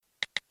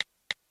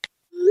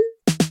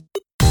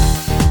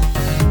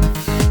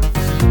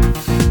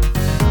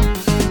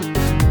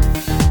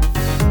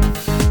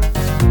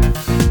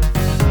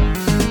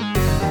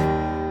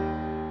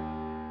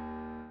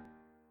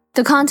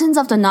The contents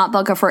of the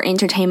Notebook are for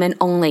entertainment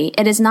only.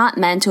 It is not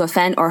meant to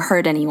offend or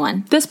hurt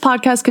anyone. This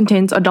podcast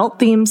contains adult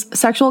themes,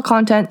 sexual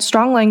content,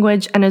 strong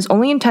language, and is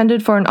only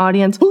intended for an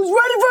audience who's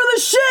ready for the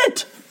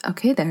shit!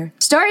 Okay there.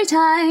 Story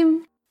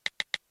time!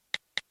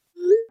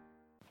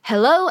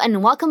 Hello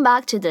and welcome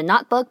back to the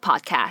Notebook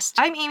podcast.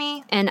 I'm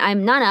Amy. And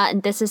I'm Nana,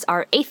 and this is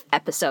our 8th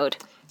episode.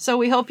 So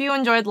we hope you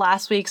enjoyed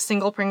last week's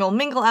Single Pringle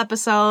Mingle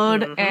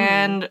episode. Mm-hmm.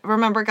 And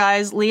remember,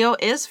 guys, Leo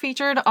is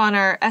featured on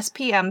our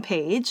SPM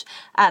page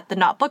at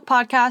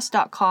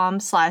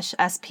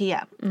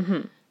thenotebookpodcast.com/SPM.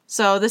 Mm-hmm.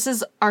 So this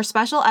is our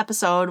special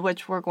episode,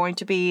 which we're going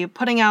to be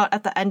putting out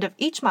at the end of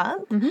each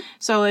month. Mm-hmm.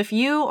 So if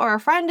you or a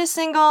friend is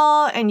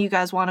single and you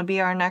guys want to be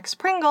our next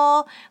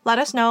Pringle, let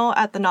us know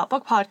at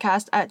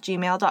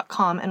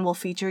thenotebookpodcast@gmail.com and we'll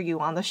feature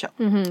you on the show.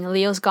 Mm-hmm.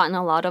 Leo's gotten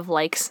a lot of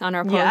likes on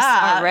our posts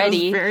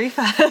already. It was very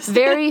fast.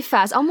 Very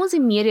fast. Almost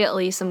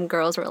immediately, some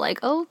girls were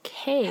like,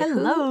 okay,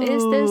 hello, who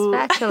is this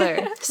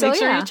bachelor? So make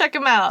sure you check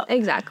him out.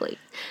 Exactly.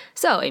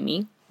 So,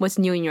 Amy, what's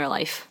new in your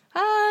life?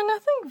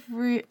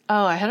 Nothing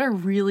I had a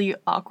really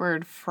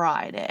awkward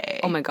Friday.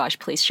 Oh my gosh,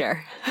 please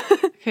share.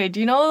 Okay, do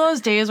you know those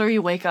days where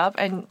you wake up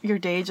and your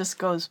day just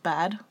goes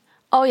bad?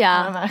 Oh, yeah.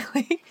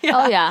 Automatically. Yeah.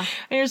 Oh, yeah. And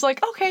you're just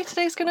like, okay,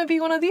 today's gonna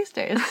be one of these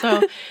days.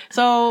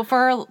 So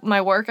for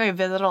my work, I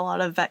visit a lot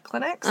of vet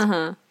clinics.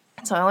 Uh-huh.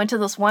 So I went to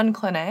this one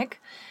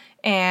clinic,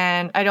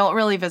 and I don't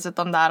really visit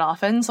them that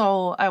often.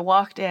 So I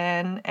walked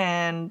in,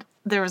 and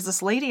there was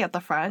this lady at the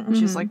front, and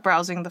she's like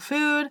browsing the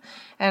food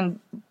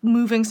and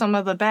moving some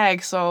of the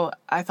bags. So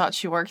I thought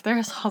she worked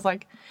there. So I was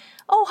like,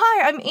 oh,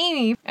 hi, I'm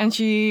Amy. And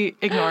she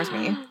ignores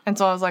me. And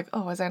so I was like,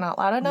 oh, was I not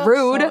loud enough?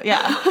 Rude. So,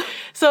 yeah.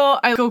 So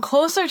I go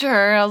closer to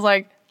her, and I was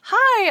like,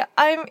 hi,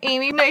 I'm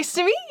Amy. Nice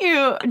to meet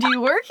you. Do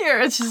you work here?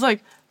 And she's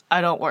like,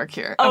 I don't work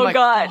here. Oh, I'm like,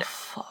 God. Oh,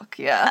 fuck,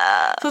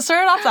 yeah. So it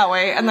started off that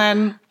way. And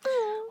then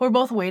we're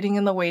both waiting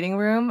in the waiting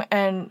room,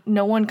 and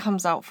no one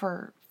comes out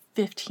for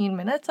 15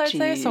 minutes, I'd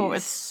say. So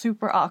it's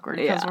super awkward.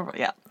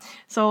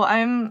 So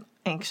I'm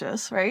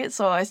anxious, right?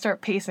 So I start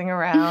pacing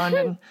around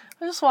and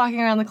I'm just walking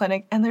around the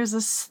clinic, and there's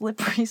this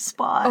slippery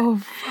spot. Oh,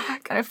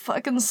 fuck. And I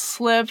fucking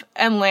slip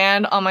and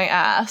land on my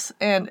ass,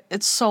 and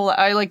it's so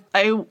I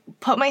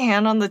put my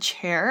hand on the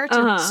chair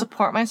to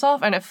support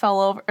myself, and it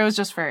fell over. It was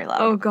just very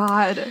loud. Oh,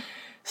 God.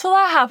 So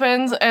that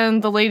happens,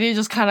 and the lady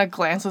just kind of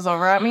glances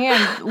over at me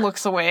and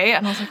looks away,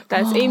 and I was like,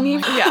 that's Amy?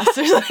 Yeah,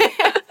 seriously.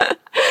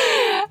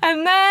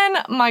 And then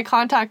my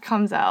contact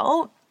comes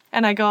out,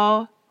 and I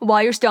go,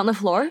 while you're still on the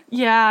floor?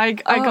 Yeah, I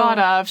got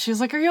up. She was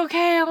like, are you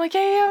okay? I'm like,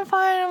 yeah, I'm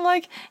fine. I'm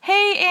like,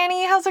 hey,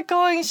 Annie, how's it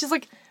going? And she's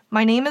like,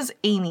 my name is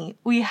Amy.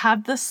 We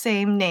have the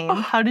same name.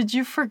 How did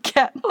you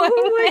forget my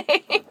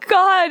name?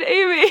 God,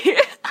 Amy.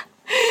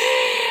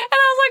 And I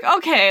was like,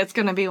 okay, it's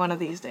going to be one of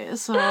these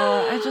days. So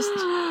I just...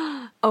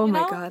 Oh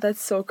my God,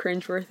 that's so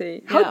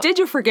cringeworthy. How did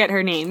you forget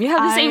her name? You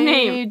have the same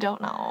name. I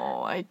don't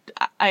know.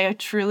 I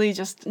truly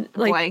just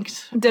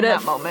blanked did in it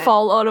that moment.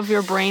 Fall out of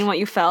your brain what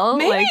you felt?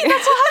 Maybe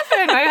that's what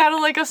happened. I had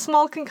a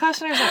small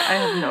concussion or something. I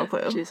have no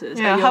clue. Jesus.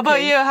 Yeah. How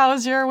about you? How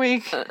was your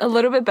week? A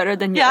little bit better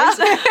than yours.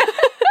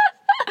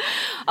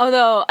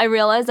 Although I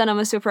realized that I'm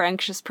a super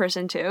anxious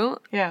person too.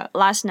 Yeah.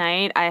 Last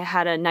night I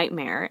had a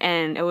nightmare,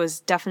 and it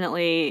was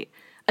definitely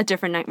a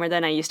different nightmare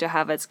than I used to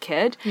have as a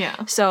kid. Yeah.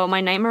 So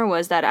my nightmare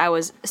was that I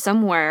was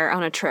somewhere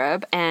on a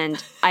trip,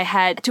 and I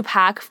had to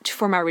pack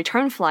for my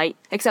return flight,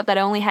 except that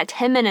I only had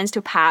 10 minutes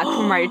to pack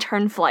for my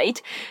return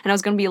flight, and I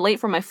was going to be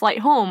late for my flight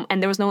home,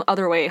 and there was no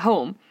other way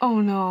home.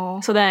 Oh, no.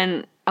 So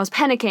then I was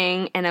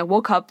panicking, and I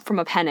woke up from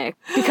a panic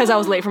because I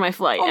was late for my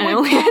flight, and I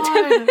only had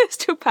 10 minutes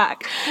to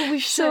pack. Holy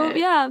shit. So,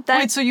 yeah.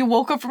 Wait, so you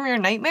woke up from your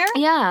nightmare?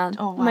 Yeah.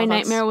 Oh, wow, my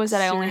nightmare was that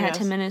I only had serious.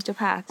 10 minutes to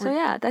pack. So,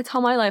 yeah, that's how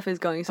my life is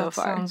going so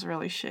far. That sounds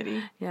really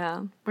shitty.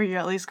 Yeah. Were you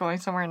at least going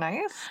somewhere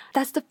nice?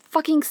 That's the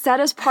fucking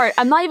saddest part.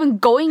 I'm not even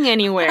going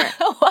anywhere.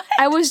 What?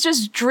 I was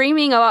just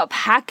dreaming about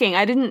packing.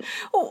 I don't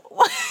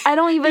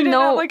even you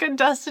know. Have, like, a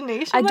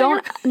destination? I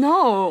don't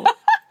know.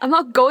 I'm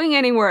not going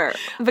anywhere,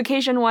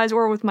 vacation-wise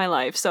or with my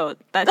life. So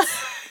that's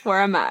where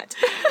I'm at.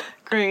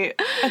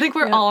 Great. I think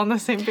we're all on the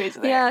same page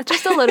there. Yeah,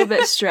 just a little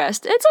bit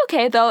stressed. It's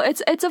okay though.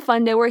 It's a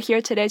fun day. We're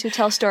here today to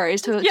tell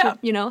stories, to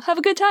have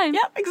a good time.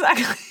 Yep,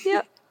 exactly.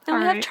 Yep. And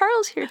we have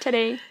Charles here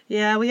today.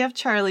 Yeah, we have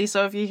Charlie.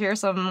 So if you hear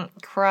some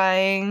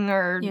crying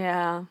or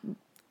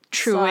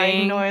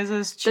chewing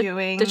noises,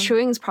 chewing. The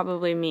chewing is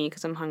probably me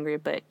because I'm hungry,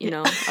 but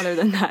other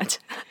than that.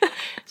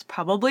 It's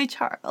probably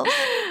Charles.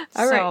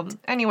 All right.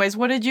 Anyways,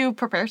 what did you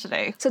prepare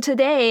today? So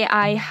today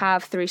I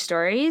have 3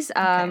 stories,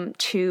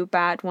 2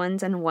 bad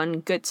ones and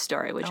 1 good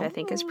story, which I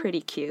think is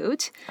pretty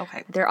cute.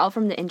 Okay. They're all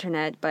from the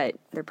internet, but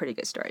they're pretty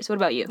good stories. What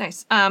about you?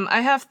 Nice.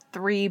 I have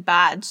 3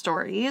 bad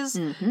stories.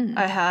 Mm-hmm.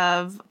 I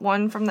have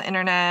 1 from the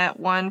internet,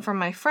 1 from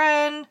my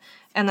friend,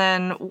 and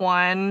then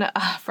 1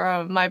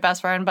 from my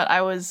best friend, but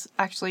I was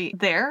actually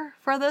there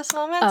for this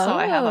moment, so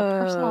I have a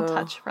personal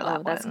touch for that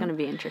one. That's going to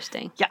be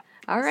interesting. Yeah.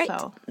 All right,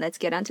 let's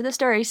get on to the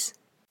stories.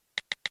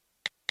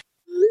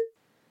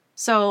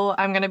 So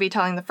I'm going to be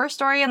telling the first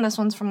story, and this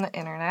one's from the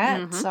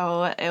internet. Mm-hmm.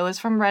 So it was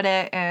from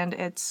Reddit, and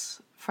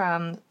it's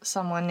from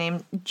someone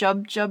named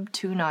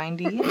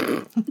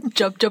Jub290.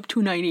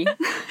 Jub290.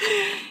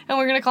 And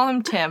we're going to call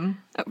him Tim.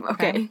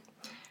 Okay.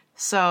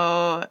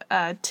 So,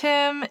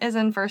 Tim is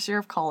in first year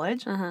of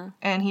college,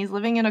 and he's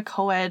living in a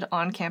co-ed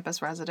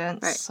on-campus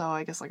residence, so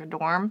I guess like a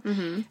dorm.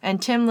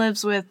 And Tim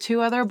lives with 2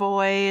 other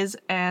boys,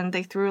 and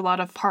they threw a lot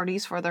of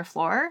parties for their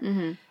floor.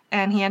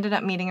 And he ended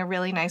up meeting a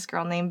really nice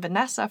girl named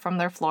Vanessa from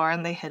their floor,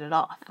 and they hit it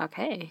off.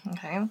 Okay.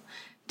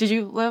 Did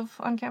you live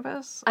on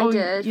campus? I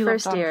did,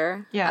 first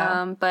year.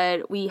 Yeah.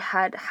 But we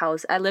had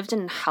I lived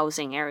in a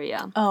housing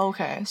area. Oh,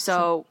 okay.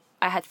 So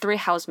I had 3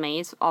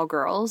 housemates, all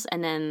girls,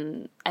 and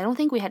then I don't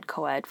think we had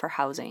co-ed for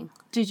housing.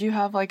 Did you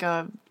have like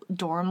a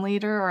dorm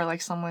leader or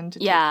like someone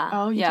to Yeah.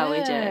 Oh, you yeah, did?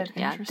 we did.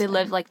 Yeah, they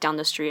lived like down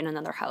the street in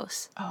another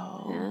house.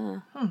 Oh. Yeah.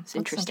 It's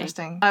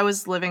interesting. I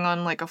was living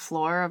on like a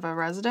floor of a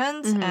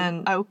residence,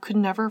 and I could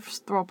never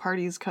throw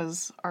parties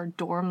because our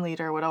dorm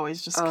leader would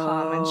always just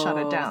come and shut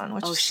it down,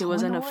 which is she so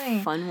wasn't annoying.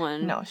 a fun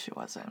one. No, she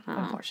wasn't,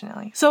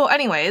 unfortunately. So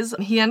anyways,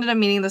 he ended up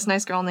meeting this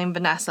nice girl named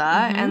Vanessa,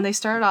 and they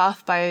started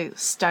off by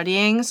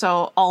studying.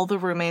 So all the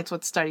roommates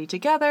would study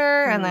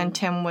together, and then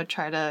Tim would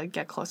try to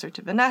get closer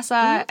to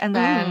Vanessa, and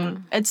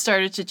then it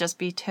started to just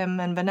be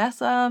Tim and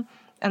Vanessa.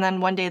 And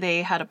then one day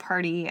they had a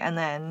party, and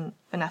then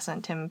Vanessa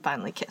and Tim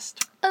finally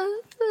kissed.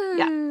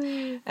 Yeah.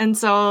 And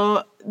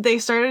so they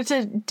started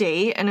to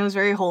date, and it was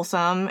very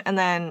wholesome. And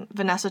then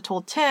Vanessa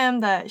told Tim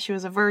that she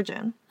was a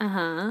virgin.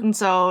 And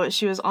so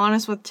she was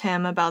honest with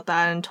Tim about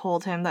that and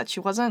told him that she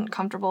wasn't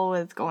comfortable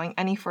with going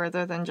any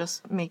further than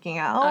just making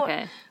out.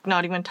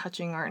 Not even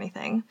touching or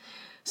anything.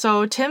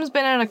 So Tim's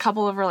been in a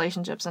couple of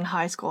relationships in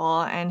high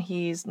school, and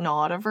he's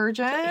not a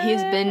virgin.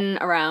 He's been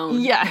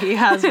around. Yeah, he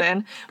has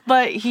been.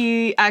 But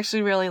he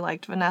actually really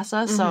liked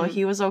Vanessa, so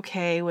he was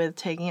okay with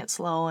taking it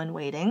slow and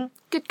waiting.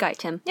 Good guy,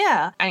 Tim.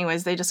 Yeah.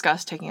 Anyways, they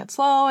discussed taking it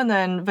slow, and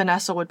then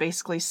Vanessa would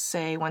basically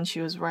say when she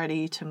was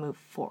ready to move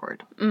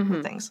forward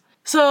with things.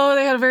 So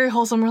they had a very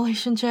wholesome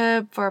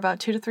relationship for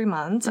about 2 to 3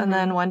 months, and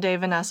then one day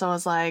Vanessa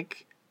was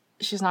like,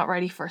 she's not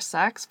ready for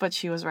sex, but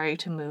she was ready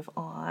to move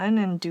on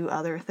and do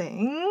other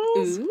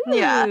things. Ooh.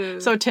 Yeah.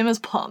 So Tim is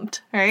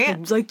pumped, right?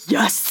 Tim's like,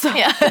 yes!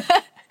 Yeah.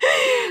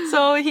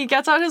 So he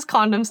gets out his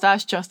condom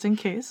stash just in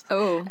case.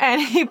 Oh.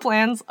 And he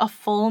plans a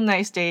full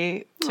nice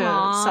day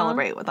to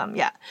celebrate with them.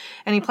 Yeah.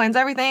 And he plans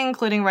everything,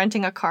 including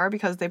renting a car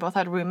because they both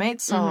had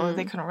roommates, so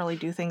they couldn't really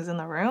do things in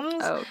the rooms.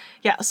 Oh.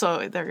 Yeah,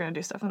 so they're going to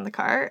do stuff in the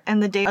car.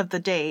 And the day of the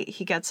date,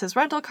 he gets his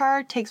rental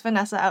car, takes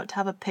Vanessa out to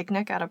have a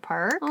picnic at a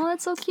park. Oh,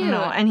 that's so cute.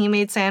 And he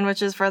made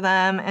sandwiches for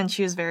them, and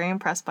she was very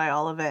impressed by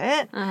all of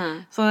it.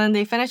 So then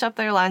they finish up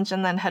their lunch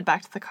and then head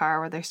back to the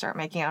car where they start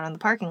making out in the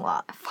parking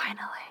lot.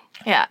 Finally.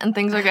 Yeah, and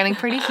things are getting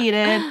pretty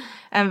heated,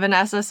 and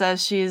Vanessa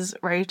says she's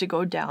ready to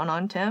go down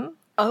on Tim.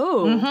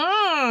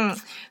 Oh.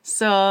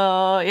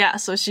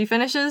 So she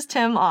finishes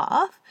Tim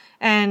off,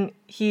 and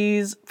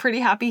he's pretty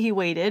happy he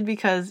waited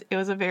because it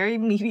was a very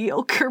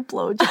mediocre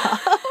blowjob.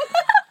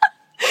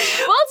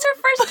 Well, it's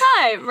her first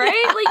time,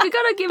 right? Yeah, like, you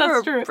gotta give her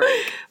a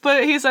break.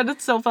 But he said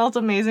it still felt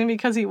amazing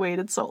because he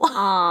waited so long.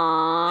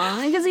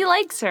 Aww, because he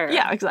likes her.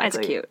 Yeah, exactly.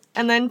 That's cute.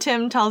 And then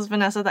Tim tells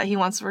Vanessa that he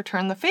wants to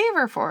return the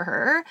favor for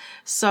her.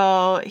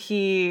 So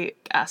he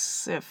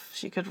asks if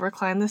she could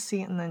recline the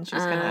seat, and then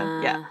she's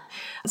gonna, yeah.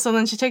 So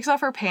then she takes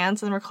off her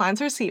pants and reclines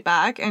her seat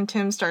back, and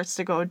Tim starts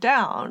to go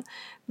down.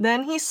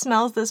 Then he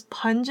smells this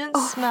pungent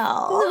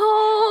smell.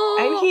 No.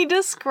 And he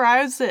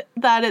describes it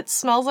that it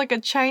smells like a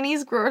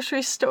Chinese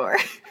grocery store.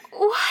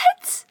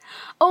 What?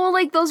 Oh,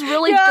 like those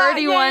really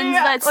dirty ones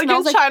that like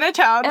smells in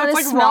Chinatown. That's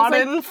like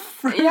rotten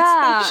fruits.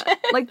 Yeah,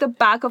 like the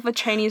back of a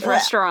Chinese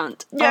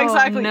restaurant. Yeah,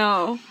 exactly.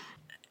 Oh, no.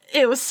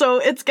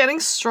 It's getting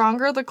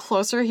stronger the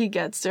closer he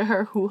gets to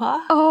her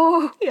hoo-ha.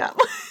 Oh. Yeah.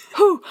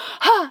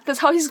 Hoo-ha. That's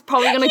how he's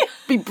probably gonna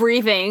be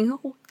breathing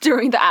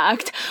during the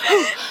act.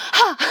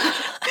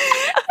 Hoo-ha.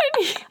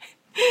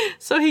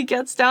 So he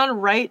gets down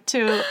right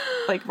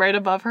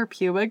above her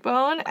pubic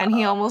bone, and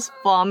he almost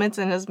vomits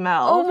in his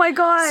mouth. Oh my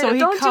god, so he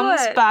don't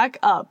comes do it. back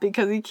up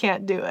because he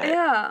can't do it.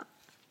 Yeah.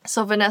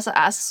 So Vanessa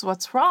asks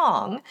what's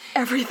wrong.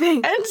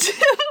 Everything. And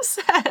Tim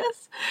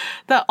says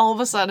that all of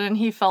a sudden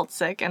he felt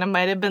sick, and it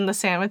might have been the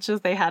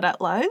sandwiches they had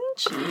at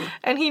lunch,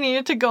 and he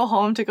needed to go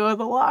home to go to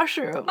the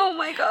washroom. Oh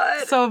my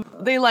god. So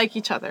they like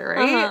each other,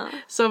 right?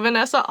 So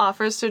Vanessa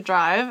offers to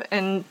drive,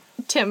 and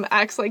Tim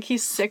acts like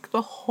he's sick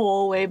the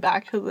whole way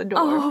back to the door.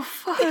 Oh,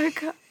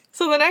 fuck.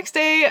 So the next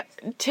day,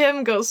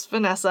 Tim ghosts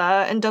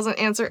Vanessa and doesn't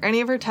answer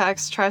any of her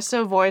texts, tries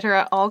to avoid her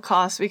at all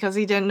costs because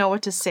he didn't know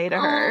what to say to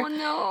her. Oh,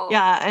 no.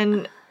 Yeah,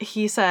 and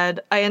he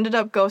said, I ended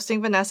up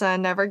ghosting Vanessa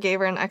and never gave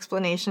her an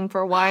explanation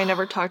for why I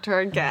never talked to her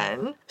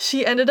again.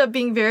 She ended up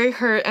being very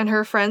hurt, and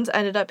her friends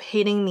ended up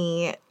hating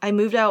me. I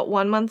moved out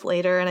 1 month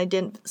later, and I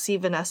didn't see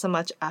Vanessa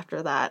much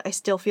after that. I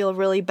still feel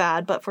really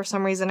bad, but for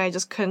some reason I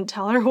just couldn't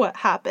tell her what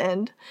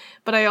happened.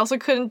 But I also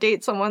couldn't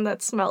date someone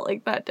that smelled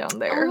like that down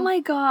there. Oh my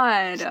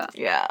god.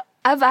 Yeah.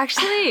 I've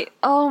actually,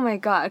 oh my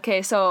god.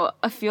 Okay, so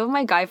a few of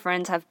my guy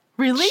friends have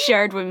Really?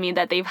 shared with me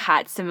that they've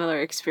had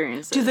similar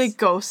experiences. Do they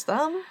ghost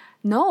them?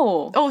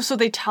 No. Oh, so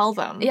they tell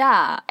them.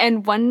 Yeah.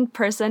 And one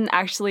person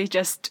actually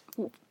just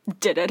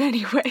did it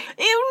anyway.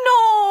 Ew,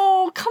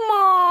 no! Come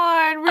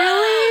on,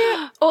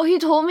 really? Well, he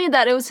told me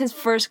that it was his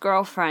first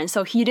girlfriend,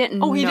 so he didn't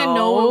know. Oh, he didn't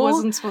know it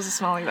wasn't supposed to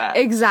smell like that.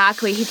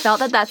 Exactly. He felt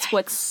that that's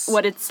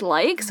what it's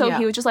like, so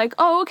he was just like,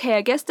 oh, okay,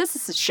 I guess this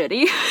is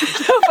shitty,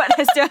 but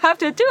I still have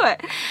to do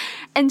it.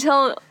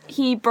 Until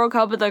he broke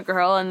up with the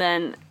girl and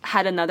then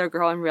had another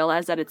girl and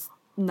realized that it's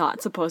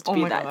not supposed to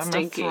be that God,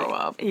 stinky. I'm gonna throw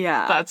up.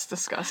 Yeah. That's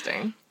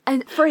disgusting.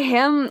 And for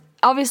him,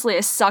 obviously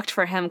it sucked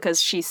for him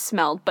because she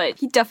smelled, but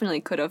he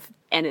definitely could have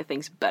ended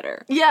things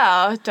better.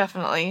 Yeah,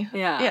 definitely.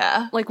 Yeah.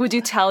 Yeah. Like, would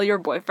you tell your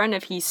boyfriend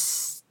if he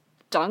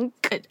stunk?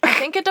 I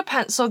think it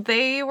depends. So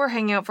they were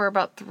hanging out for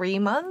about 3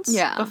 months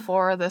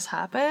before this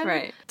happened.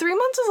 Right. 3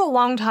 months is a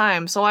long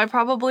time. So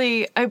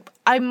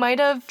I might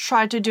have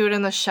tried to do it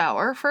in the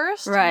shower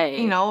first. Right.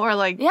 You know, or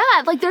like... Yeah,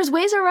 like there's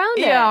ways around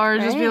it. Yeah, or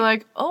just right? be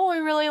like, oh, I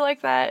really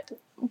like that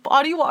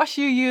body wash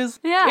you use.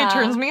 Yeah. It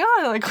turns me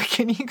on. Like,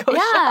 can you go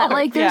shower? Yeah,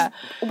 like there's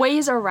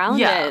ways around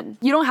Yeah. it.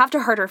 You don't have to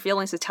hurt her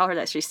feelings to tell her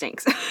that she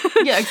stinks.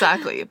 Yeah,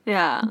 exactly.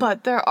 Yeah.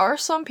 But there are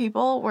some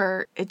people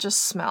where it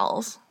just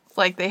smells.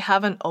 Like they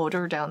have an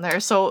odor down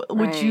there. So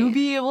would you Right.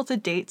 be able to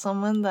date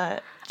someone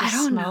that just I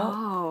don't smell?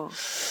 know.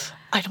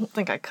 I don't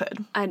think I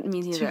could.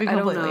 Me neither. To be I don't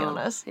completely know.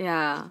 honest.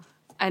 Yeah.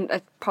 And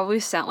I probably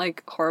sound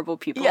like horrible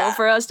people Yeah.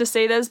 for us to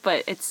say this,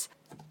 but it's...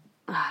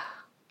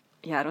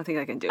 yeah, I don't think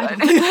I can do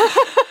it.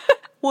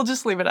 We'll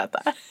just leave it at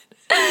that.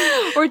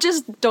 Or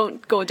just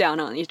don't go down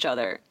on each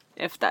other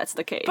if that's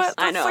the case. But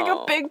I that's know. like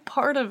a big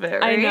part of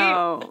it, I right?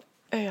 know.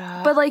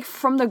 Yeah. But like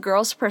from the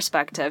girl's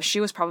perspective, she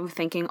was probably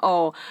thinking,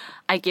 "Oh,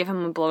 I gave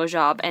him a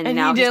blowjob, and and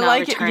now he he's didn't not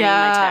like it. returning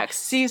Yeah. my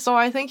text." See, so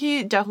I think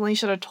he definitely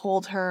should have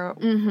told her,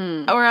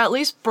 or at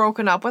least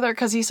broken up with her,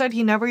 because he said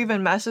he never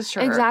even messaged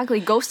her. Exactly,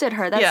 ghosted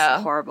her. That's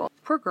Yeah. horrible.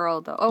 Poor girl,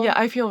 though. Oh, Yeah,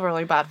 I feel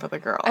really bad for the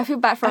girl. I feel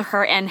bad for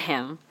her and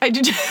him. I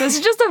do. This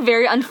is just a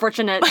very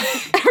unfortunate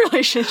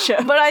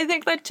relationship. But I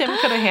think that Tim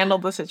could have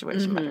handled the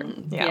situation better.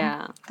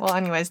 Yeah. Well,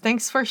 anyways,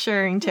 thanks for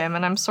sharing, Tim,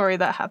 and I'm sorry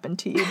that happened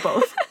to you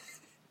both.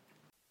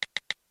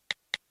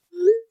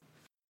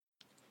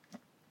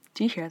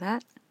 Do you hear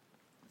that?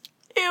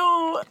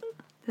 Ew.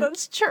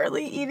 That's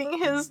Charlie eating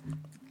his...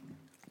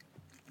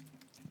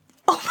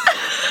 Oh,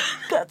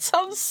 that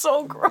sounds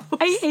so gross.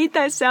 I hate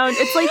that sound.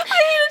 It's like I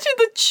hate it too,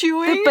 the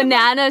chewing. the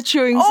banana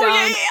chewing Oh,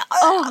 sound. yeah.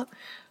 Oh,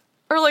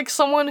 Or like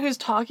someone who's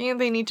talking and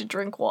they need to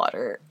drink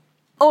water.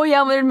 oh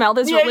yeah, when their mouth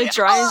is really yeah.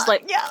 dry. It's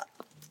like, Yeah.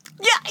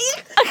 Yeah.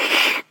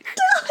 I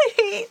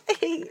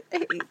hate.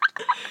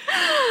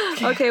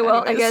 okay,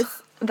 well, Anyways. I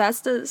guess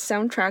that's the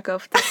soundtrack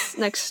of this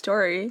next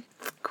story.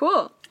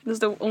 Cool. This is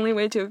the only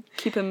way to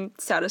keep him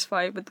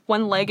satisfied with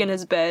one leg in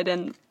his bed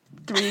and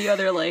 3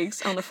 other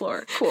legs on the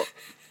floor. Cool.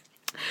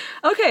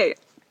 Okay.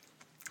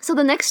 So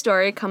the next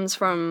story comes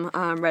from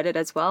Reddit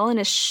as well and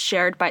is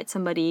shared by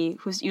somebody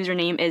whose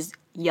username is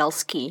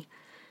Yelsky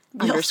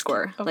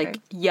underscore. Okay. Like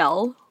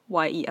Yell,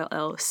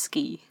 Y-E-L-L,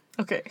 ski.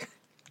 Okay.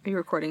 Are you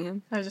recording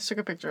him? I just took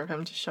a picture of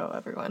him to show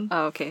everyone.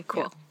 Oh, okay,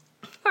 cool.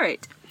 All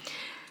right.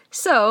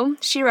 So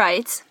she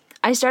writes,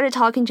 I started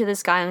talking to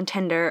this guy on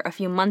Tinder a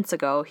few months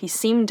ago. He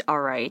seemed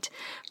alright,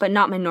 but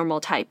not my normal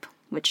type,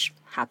 which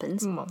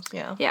happens. Most,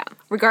 yeah. Yeah.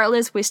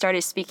 Regardless, we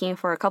started speaking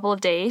for a couple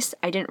of days.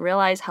 I didn't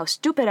realize how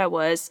stupid I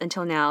was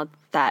until now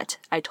that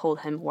I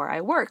told him where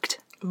I worked.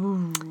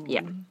 Ooh.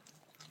 Yeah.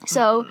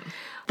 So,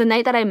 the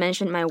night that I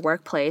mentioned my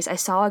workplace, I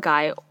saw a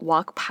guy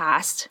walk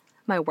past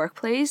my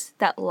workplace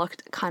that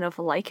looked kind of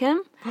like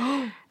him.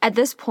 At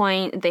this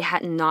point, they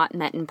had not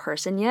met in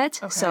person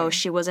yet, so Okay.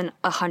 she wasn't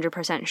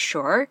 100%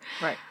 sure.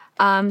 Right.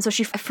 So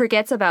she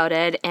forgets about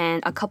it,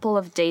 and a couple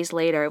of days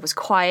later, it was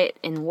quiet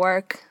in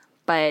work,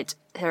 but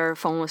her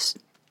phone was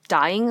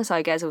dying, so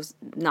I guess it was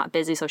not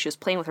busy, so she was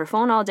playing with her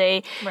phone all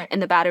day, Right.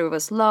 and the battery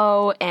was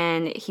low,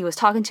 and he was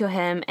talking to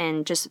him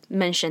and just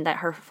mentioned that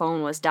her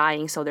phone was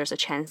dying, so there's a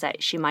chance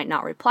that she might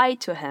not reply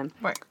to him.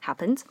 Right.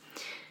 Happens.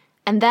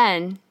 And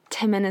then,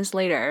 10 minutes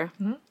later,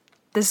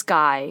 this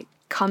guy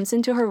comes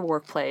into her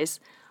workplace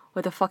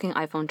with a fucking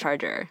iPhone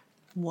charger.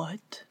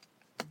 What?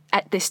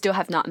 They still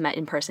have not met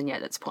in person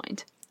yet at this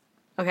point.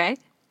 Okay?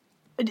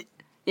 d-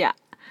 Yeah.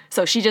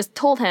 So she just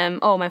told him,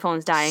 oh, my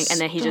phone's dying, and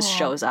then he just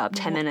shows up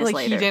 10 minutes Like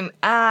later. he didn't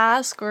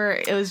ask, or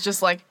it was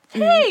just like,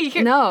 hey.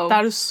 No.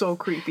 That is so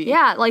creepy.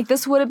 Yeah, like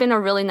this would have been a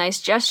really nice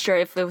gesture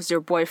if it was your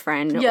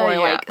boyfriend Yeah, or yeah.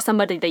 like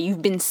somebody that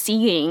you've been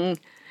seeing,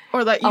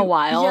 Or that you,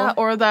 while. Yeah,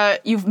 or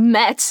that you've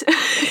met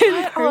in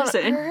What on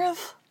person.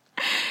 earth?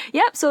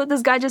 Yep, so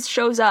this guy just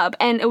shows up,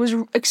 and it was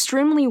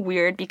extremely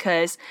weird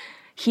because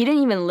he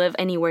didn't even live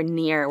anywhere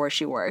near where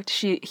she worked.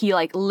 He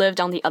like lived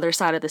on the other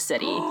side of the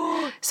city.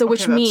 So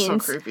which Okay, that's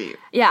means so creepy.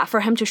 yeah, for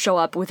him to show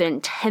up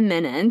within 10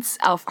 minutes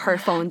of her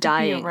phone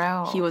dying,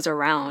 around. he was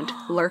around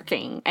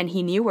lurking, and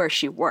he knew where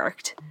she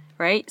worked,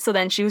 right? So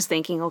then she was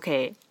thinking,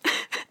 okay,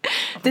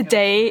 the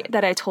day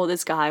that I told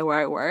this guy where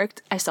I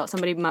worked, I saw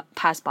somebody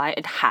pass by,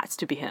 it has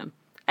to be him.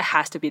 It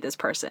has to be this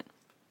person.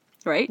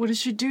 right? What did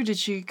she do? Did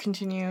she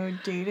continue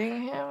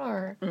dating him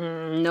or?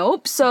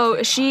 Nope.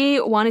 So she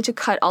wanted to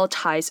cut all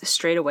ties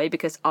straight away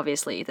because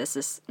obviously this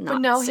is not But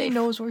now safe. he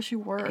knows where she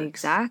works.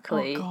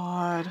 Exactly. Oh,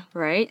 God.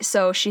 Right?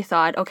 So she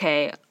thought,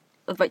 okay,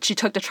 but she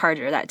took the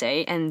charger that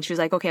day and she was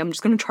like, okay, I'm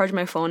just going to charge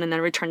my phone and then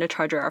return the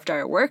charger after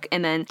I work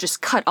and then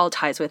just cut all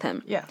ties with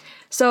him. Yeah.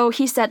 So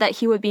he said that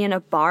he would be in a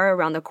bar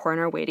around the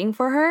corner waiting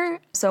for her.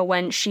 So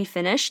when she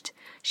finished,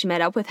 she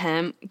met up with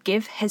him,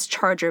 gave his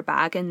charger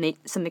back, and made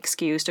some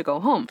excuse to go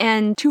home.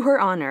 And to her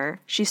honor,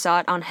 she saw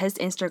it on his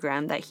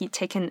Instagram that he'd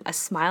taken a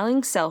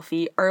smiling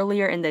selfie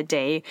earlier in the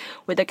day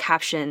with the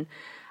caption,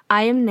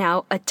 "I am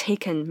now a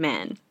taken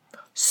man."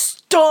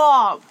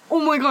 Stop! Oh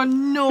my God,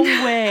 no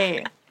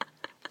way.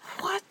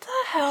 What the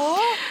hell?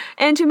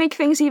 And to make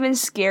things even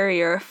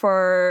scarier,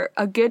 for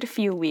a good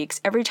few weeks,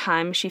 every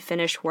time she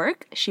finished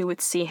work, she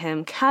would see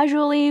him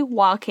casually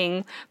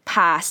walking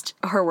past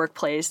her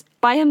workplace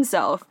by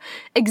himself,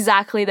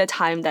 exactly the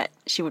time that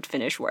she would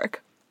finish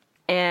work.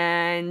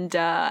 And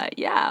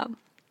yeah,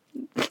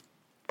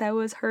 that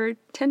was her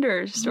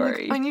Tinder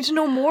story. I need to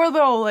know more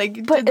though.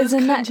 Like, But did this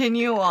isn't that-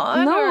 continue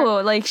on? No,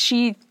 or- like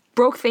she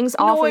broke things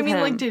off No, with I mean,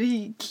 him. like, did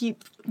he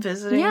keep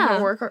visiting yeah,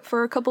 her work? Or-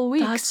 for a couple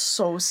weeks. That's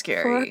so for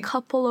scary. a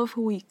couple of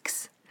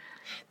weeks.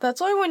 That's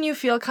why when you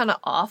feel kind of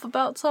off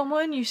about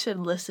someone, you should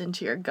listen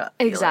to your gut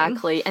feeling.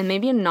 Exactly. And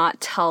maybe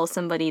not tell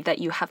somebody that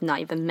you have not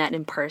even met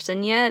in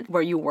person yet,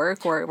 where you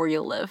work or where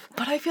you live.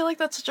 But I feel like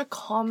that's such a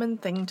common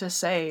thing to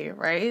say,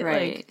 right?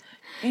 Right. Like,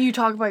 you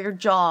talk about your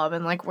job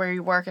and, like, where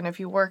you work, and if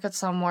you work at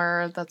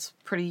somewhere that's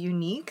pretty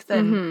unique,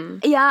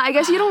 then... Yeah, I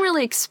guess you don't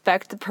really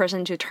expect the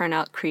person to turn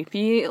out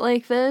creepy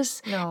like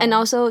this. No. And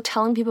also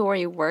telling people where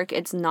you work,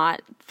 it's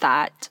not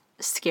that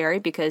scary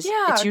because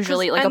Yeah, it's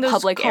usually 'cause- like and a there's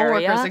public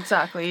coworkers, area.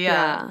 exactly,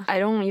 yeah. I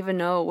don't even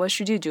know. What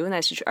should you do in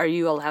that situation? Are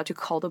you allowed to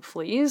call the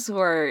police?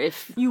 Or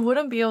if... You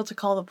wouldn't be able to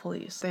call the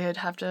police. They'd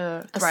have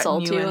to threaten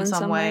Assault you you in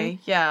some way.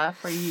 Yeah,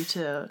 for you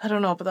to... I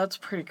don't know, but that's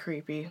pretty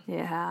creepy.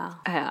 Yeah.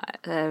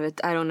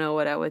 I don't know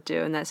what I would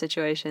do in that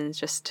situation. It's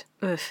just...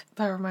 Ugh.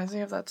 That reminds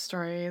me of that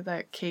story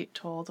that Kate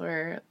told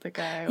where the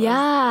guy was...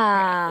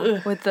 Yeah.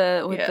 Ugh. With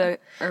the Yeah.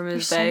 Hermes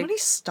There's so bag. many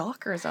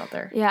stalkers out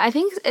there. Yeah, I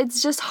think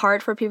it's just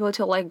hard for people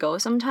to let go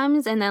sometimes.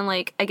 And then,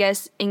 like, I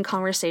guess in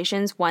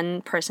conversations,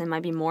 one person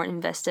might be more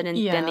invested in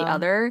than the Yeah.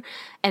 other.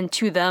 And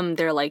to them,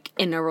 they're, like,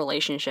 in a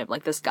relationship,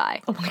 like this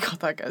guy. Oh my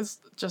God, that guy's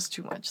just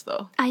too much,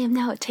 though. I am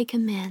now a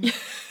taken man.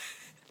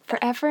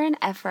 Forever and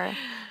ever.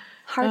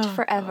 Heart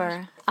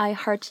forever. I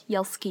heart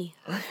Yelski.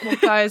 Well,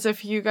 guys,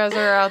 if you guys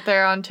are out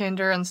there on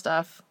Tinder and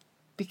stuff,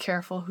 be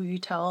careful who you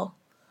tell.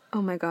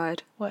 Oh my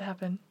god. What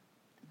happened?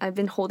 I've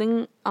been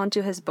holding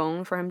onto his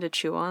bone for him to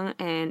chew on,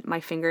 and my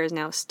finger is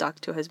now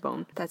stuck to his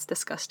bone. That's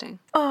disgusting.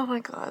 Oh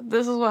my God,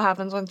 this is what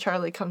happens when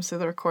Charlie comes to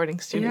the recording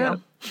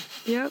studio.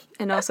 Yep.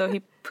 And also,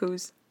 he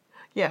poos.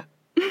 Yeah.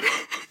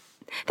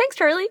 Thanks,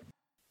 Charlie.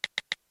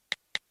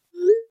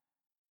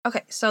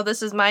 Okay, so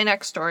this is my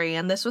next story,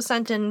 and this was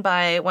sent in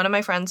by one of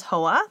my friends,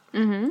 Hoa,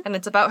 and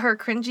it's about her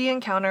cringy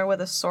encounter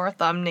with a sore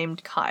thumb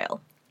named Kyle.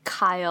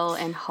 Kyle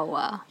and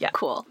Hoa. Yeah.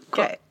 Cool.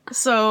 Okay,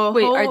 so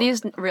Wait, are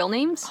these real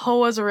names?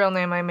 Hoa's a real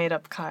name. I made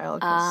up Kyle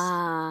because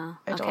Ah.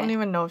 I don't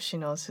even know if she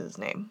knows his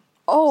name.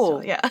 Oh,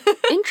 So, yeah.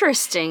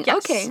 interesting. Yes.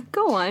 Okay,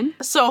 go on.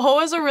 So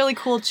Hoa's a really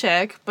cool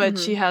chick, but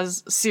she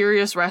has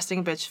serious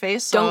resting bitch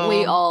face. So, Don't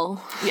we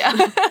all?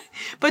 Yeah.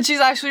 But she's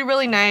actually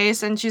really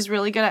nice, and she's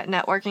really good at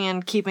networking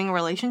and keeping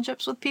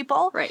relationships with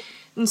people. Right.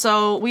 And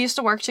so we used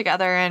to work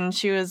together, and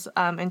she was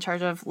in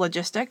charge of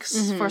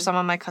logistics for some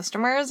of my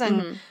customers,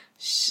 and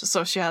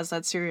so she has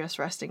that serious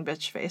resting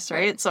bitch face,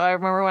 right? So I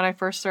remember when I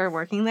first started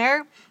working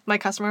there, my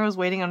customer was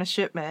waiting on a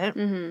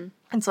shipment,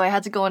 and so I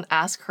had to go and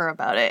ask her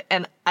about it,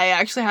 and I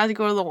actually had to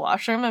go to the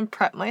washroom and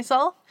prep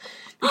myself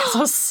because I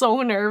was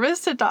so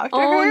nervous to talk to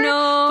her. Oh,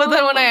 no. But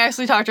then when I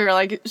actually talked to her,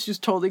 like, she was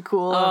totally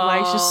cool, and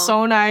like, she's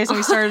so nice, and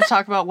we started to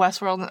talk about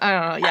Westworld, and I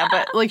don't know, yeah,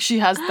 but like, she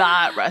has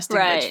that resting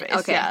bitch face,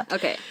 Okay. yeah.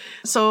 Okay.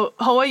 So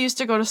Hoa used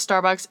to go to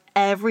Starbucks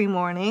every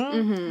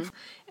morning,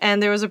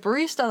 and there was a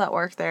barista that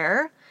worked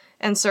there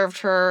and served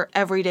her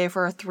every day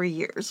for 3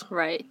 years.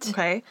 Right.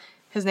 Okay,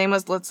 his name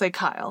was, let's say,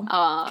 Kyle.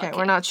 Okay.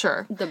 We're not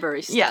sure. The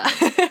barista.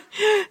 Yeah.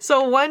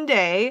 So one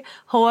day,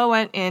 Hoa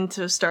went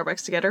into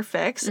Starbucks to get her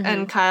fix,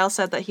 and Kyle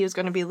said that he was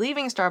going to be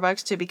leaving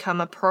Starbucks to become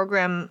a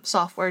program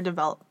software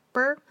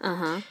developer.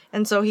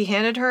 And so he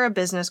handed her a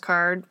business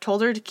card,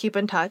 told her to keep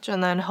in touch,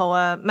 and then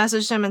Hoa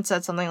messaged him and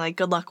said something like,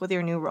 "Good luck with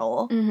your new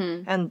role."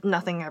 And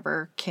nothing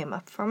ever came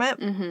up from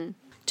it.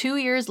 2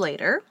 years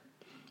later,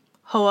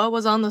 Hoa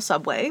was on the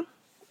subway,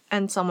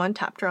 and someone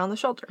tapped her on the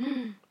shoulder.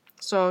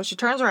 So she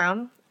turns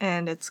around,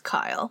 and it's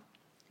Kyle.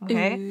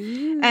 Okay?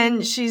 Ooh.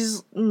 And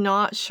she's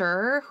not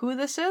sure who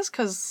this is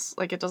because,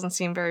 like, it doesn't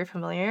seem very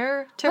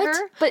familiar to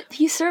her. But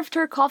he served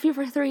her coffee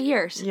for 3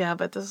 years. Yeah,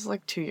 but this is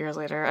like 2 years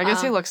later. I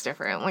guess he looks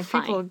different. Like,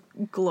 fine. people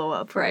glow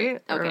up,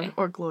 right? Okay.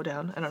 Or glow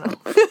down. I don't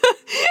know.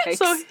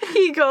 So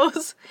he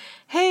goes,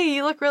 hey,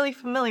 you look really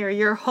familiar.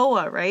 You're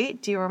Hoa,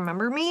 right? Do you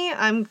remember me?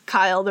 I'm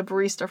Kyle, the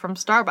barista from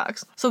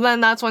Starbucks. So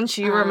then that's when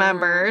she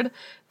remembered.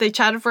 They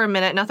chatted for a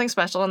minute, nothing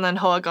special, and then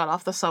Hoa got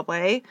off the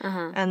subway,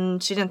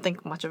 and she didn't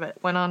think much of it.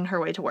 Went on her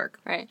way to work.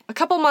 Right. A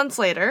couple months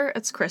later,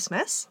 it's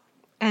Christmas,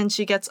 and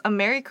she gets a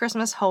Merry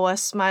Christmas Hoa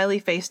smiley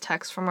face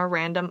text from a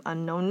random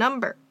unknown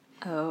number.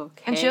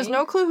 Okay. And she has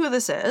no clue who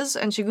this is,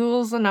 and she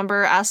Googles the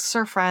number, asks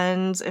her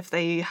friends if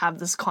they have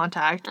this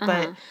contact,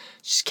 but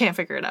she can't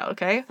figure it out,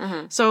 okay?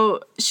 So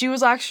she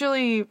was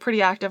actually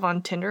pretty active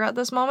on Tinder at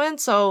this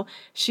moment, so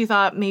she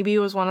thought maybe it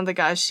was one of the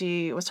guys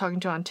she was talking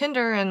to on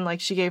Tinder, and,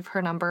 like, she gave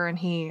her number, and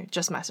he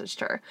just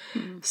messaged her.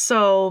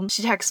 So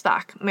she texts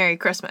back, Merry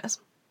Christmas.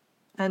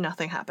 And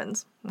nothing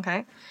happens,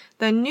 okay?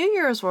 Then New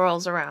Year's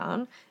rolls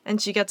around, and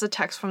she gets a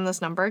text from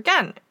this number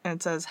again, and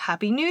it says,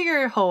 Happy New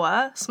Year,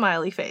 Hoa,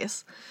 smiley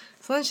face.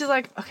 So then she's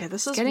like, okay,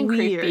 this is getting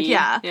weird. creepy.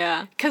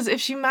 Yeah. Because if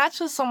she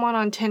matched with someone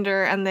on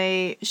Tinder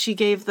and she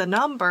gave the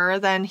number,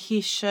 then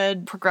he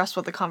should progress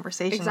with the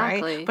conversation,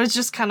 Exactly. right? But it's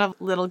just kind of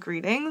little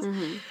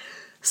greetings.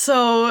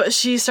 So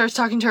she starts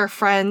talking to her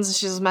friends, and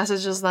she just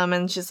messages them,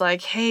 and she's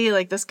like, hey,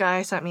 like, this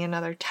guy sent me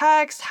another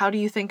text. How do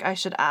you think I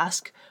should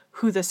ask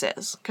who this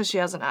is? Because she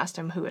hasn't asked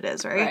him who it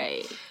is, right?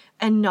 Right.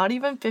 And not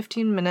even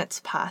 15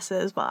 minutes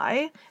passes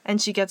by,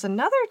 and she gets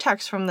another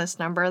text from this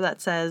number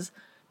that says,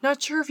 not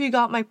sure if you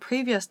got my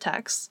previous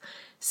texts.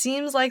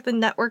 Seems like the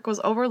network was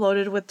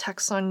overloaded with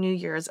texts on New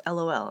Year's,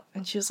 LOL.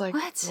 And she was like,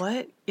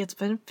 what? It's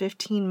been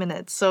 15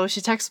 minutes. So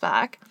she texts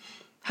back,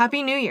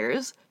 Happy New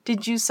Year's.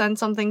 Did you send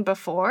something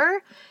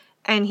before?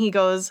 And he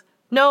goes,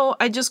 no,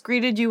 I just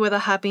greeted you with a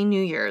Happy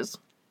New Year's.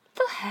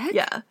 What the heck?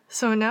 Yeah.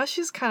 So now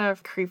she's kind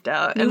of creeped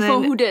out. And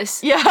then, who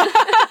dis? Yeah,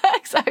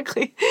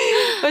 exactly.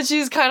 But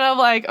she's kind of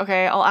like,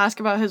 okay, I'll ask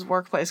about his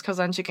workplace because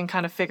then she can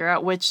kind of figure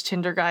out which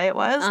Tinder guy it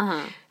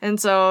was. And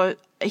so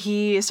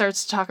he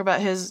starts to talk about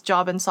his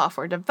job in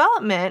software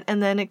development,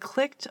 and then it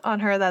clicked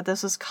on her that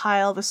this was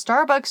Kyle, the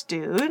Starbucks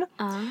dude,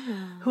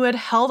 who had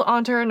held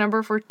onto her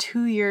number for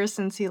 2 years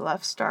since he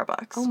left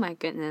Starbucks. Oh my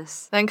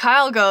goodness. Then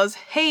Kyle goes,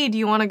 hey, do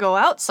you want to go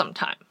out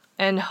sometime?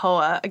 And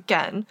Hoa,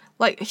 again,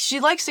 like, she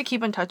likes to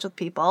keep in touch with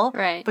people.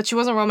 Right. But she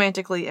wasn't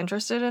romantically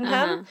interested in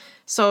him.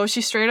 So she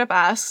straight up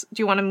asks,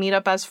 do you want to meet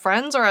up as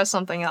friends or as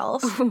something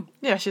else?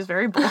 Yeah, she's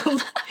very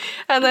bold.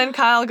 And then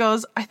Kyle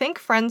goes, I think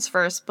friends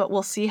first, but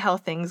we'll see how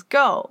things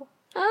go.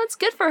 Oh, it's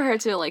good for her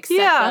to, like, set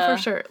Yeah,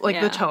 for sure.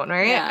 Like, the tone,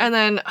 right? Yeah. And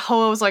then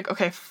Hoa was like,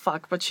 okay,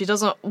 fuck, but she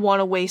doesn't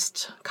want to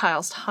waste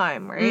Kyle's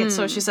time, right?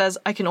 So she says,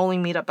 I can only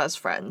meet up as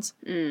friends.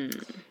 And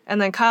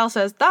then Kyle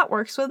says, that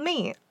works with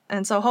me.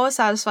 And so Hoa's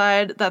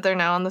satisfied that they're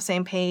now on the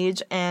same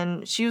page,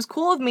 and she was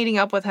cool with meeting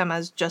up with him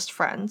as just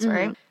friends,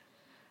 right?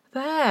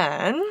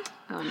 Then,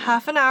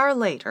 half an hour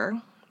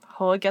later,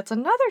 Hoa gets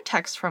another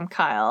text from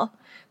Kyle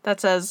that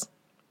says,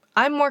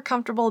 I'm more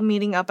comfortable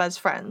meeting up as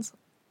friends.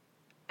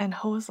 And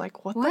Hoa's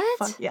like, what the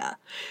fuck? Yeah.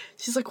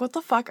 She's like, what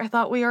the fuck? I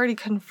thought we already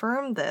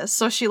confirmed this.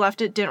 So she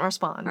left it, didn't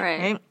respond,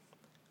 right?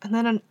 And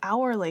then an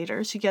hour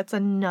later, she gets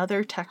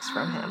another text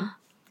from him.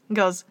 He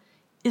goes,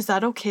 is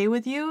that okay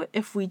with you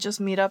if we just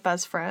meet up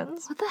as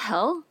friends? What the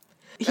hell?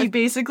 He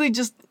basically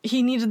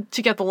he needed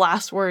to get the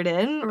last word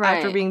in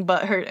after being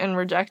butthurt and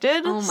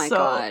rejected. Oh my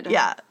God.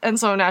 Yeah. And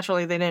so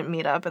naturally they didn't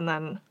meet up, and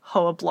then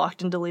Hoa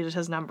blocked and deleted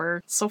his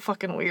number. It's so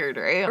fucking weird,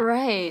 right?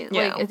 Right.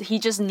 Yeah. Like, he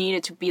just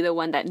needed to be the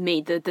one that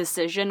made the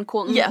decision,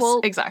 quote unquote.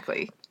 Yes,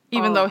 exactly.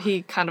 Even though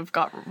he kind of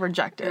got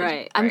rejected.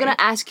 Right. I'm gonna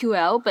ask you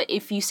out, but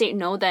if you say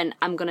no, then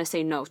I'm gonna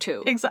say no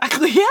too.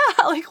 Exactly.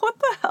 Yeah. Like, what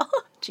the hell?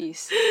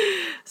 Jeez.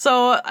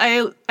 So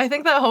I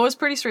think that Hoa is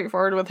pretty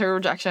straightforward with her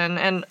rejection,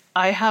 and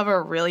I have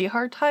a really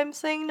hard time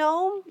saying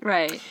no.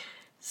 Right.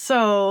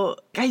 So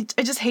I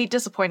just hate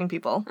disappointing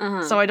people.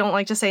 So I don't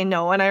like to say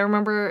no. And I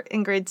remember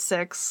in grade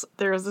 6,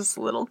 there was this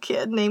little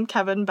kid named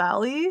Kevin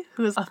Bally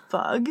who was a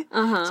thug.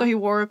 So he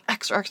wore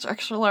extra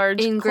large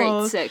In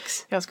clothes. grade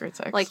 6. Yeah, it was grade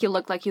 6. Like, he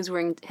looked like he was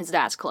wearing his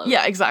dad's clothes.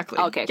 Yeah, exactly.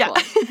 Okay, yeah.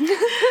 cool.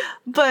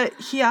 But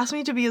he asked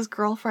me to be his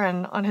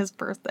girlfriend on his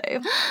birthday.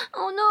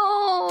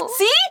 Oh no.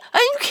 See? And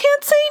you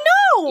can't say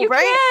no, You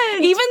right?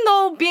 can't. Even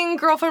though being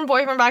girlfriend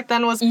boyfriend back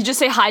then was You just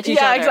say hi to each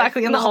other. yeah,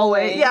 exactly, in the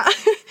hallway. Yeah.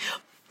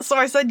 So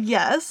I said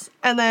yes,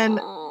 and then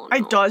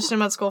I dodged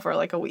him at school for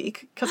like a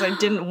week because I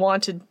didn't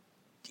want to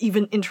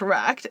even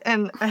interact,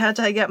 and I had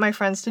to get my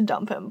friends to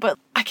dump him. But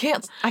I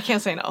can't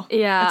say no.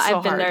 Yeah, It's so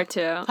I've been hard. there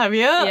too. Have you?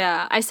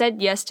 Yeah, I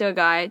said yes to a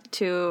guy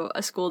to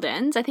a school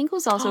dance. I think it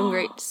was also in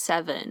grade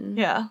 7.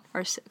 Yeah.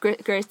 Or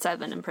grade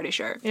 7, I'm pretty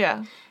sure.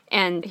 Yeah.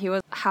 And he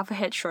was half a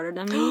head shorter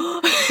than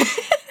me.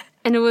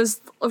 And it was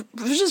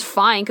just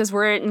fine because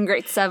we're in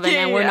grade 7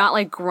 and we're not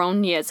like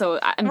grown yet. So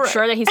I'm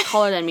sure that he's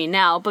taller than me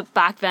now. But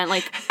back then,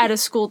 like at a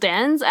school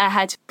dance, I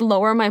had to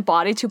lower my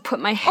body to put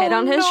my head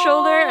on his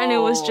shoulder. And it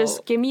was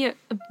just give me a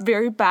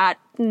very bad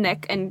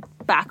neck and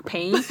back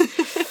pain.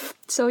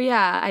 So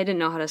yeah, I didn't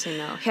know how to say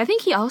no. I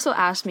think he also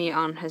asked me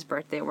on his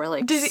birthday. We're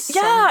like,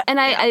 yeah. And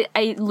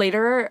I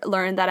later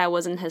learned that I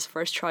wasn't his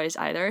first choice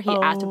either. He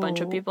asked a bunch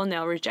of people and they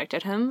all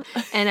rejected him.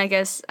 And I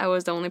guess I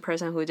was the only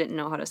person who didn't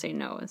know how to say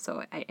no. And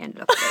so I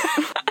ended up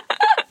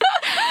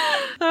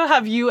there.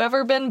 Have you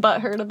ever been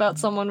butthurt about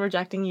someone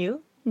rejecting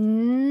you?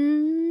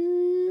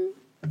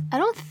 I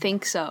don't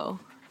think so.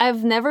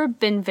 I've never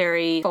been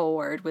very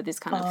forward with these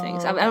kind of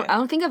things. I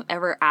don't think I've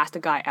ever asked a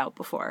guy out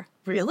before.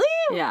 Really?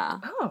 Yeah.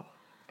 Oh,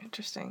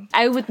 interesting.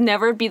 I would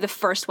never be the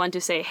first one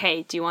to say,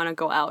 hey, do you want to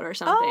go out or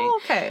something?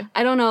 Oh, okay.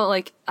 I don't know,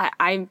 like,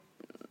 I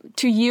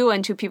to you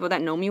and to people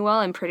that know me well,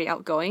 I'm pretty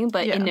outgoing,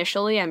 but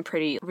initially I'm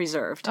pretty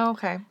reserved. Oh,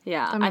 okay.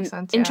 Yeah. That makes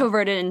I'm sense,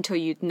 introverted until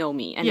you know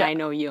me and I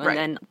know you, and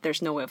then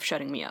there's no way of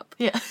shutting me up.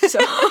 Yeah.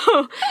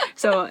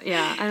 So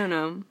yeah, I don't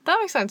know. That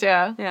makes sense,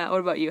 yeah. Yeah, what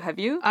about you? Have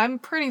you? I'm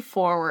pretty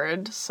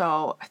forward,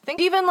 so I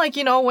think even like,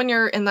 you know, when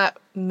you're in that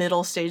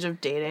middle stage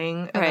of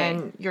dating and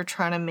then you're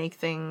trying to make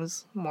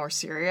things more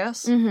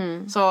serious.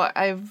 Mm-hmm. So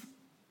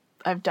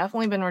I've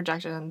definitely been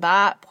rejected in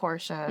that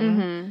portion.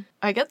 Mm-hmm.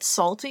 I get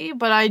salty,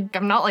 but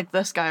I'm not like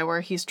this guy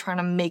where he's trying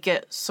to make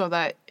it so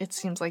that it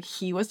seems like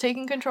he was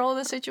taking control of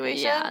the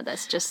situation. Yeah,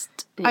 that's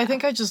just... Yeah. I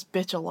think I just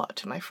bitch a lot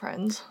to my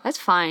friends. That's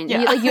fine.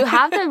 Yeah. You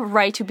have the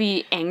right to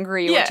be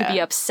angry or to be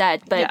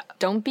upset, but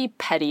don't be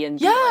petty and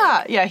be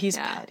he's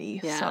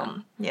petty. Yeah.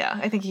 So, yeah,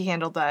 I think he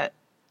handled that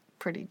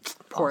pretty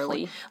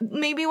poorly. awfully.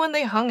 Maybe when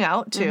they hung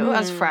out, too,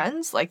 as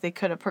friends, like, they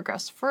could have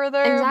progressed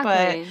further.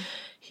 Exactly. But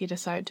he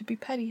decided to be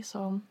petty,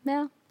 so...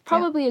 Yeah.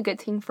 Probably a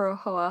good thing for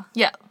Hoa.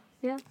 Yeah.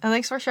 Yeah. And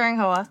thanks for sharing,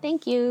 Hoa.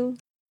 Thank you.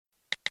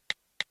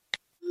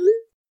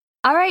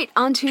 All right,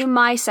 on to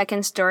my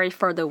second story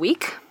for the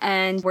week.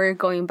 And we're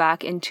going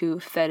back into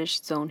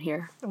fetish zone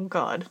here. Oh,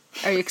 God.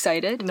 Are you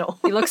excited? No.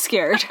 You look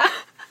scared.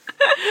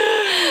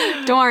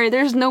 Don't worry,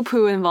 there's no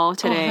poo involved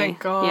today. Oh, thank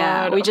God.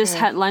 Yeah, we just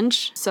had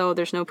lunch, so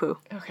there's no poo.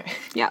 Okay.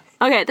 Yeah.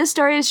 Okay, this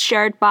story is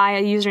shared by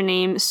a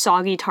username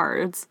Soggy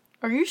Tards.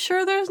 Are you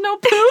sure there's no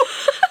poo?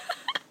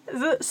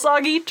 Is it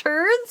soggy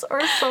turds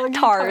or soggy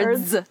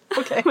tards?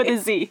 Okay. With a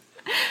Z.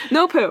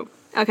 No poo.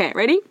 Okay,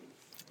 ready?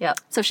 Yeah.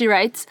 So she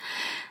writes,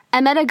 I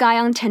met a guy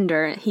on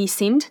Tinder. He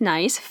seemed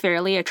nice,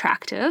 fairly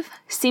attractive.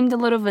 Seemed a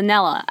little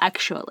vanilla,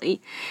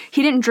 actually.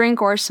 He didn't drink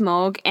or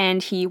smoke,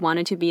 and he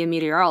wanted to be a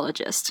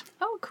meteorologist.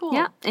 Oh, cool.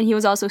 Yeah, and he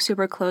was also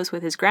super close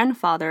with his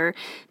grandfather,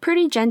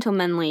 pretty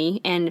gentlemanly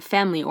and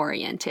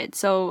family-oriented.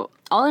 So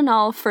all in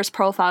all, first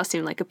profile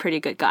seemed like a pretty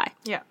good guy.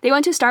 Yeah. They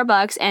went to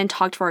Starbucks and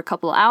talked for a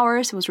couple of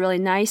hours. It was really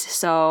nice,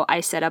 so I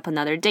set up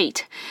another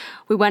date.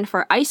 We went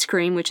for ice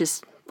cream, which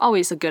is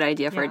always a good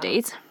idea for a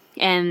date.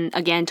 And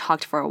again,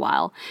 talked for a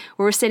while.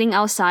 We were sitting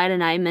outside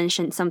and I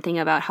mentioned something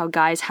about how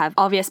guys have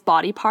obvious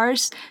body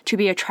parts to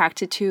be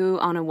attracted to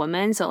on a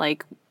woman. So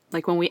like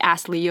when we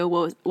asked Leo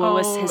what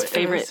was his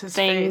favorite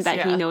thing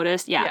that he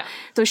noticed. Yeah.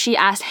 So she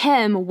asked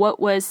him what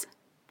was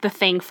the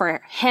thing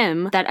for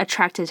him that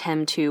attracted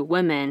him to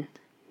women.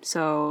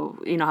 So,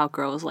 you know how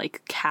girls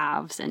like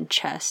calves and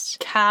chest.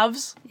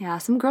 Calves? Yeah,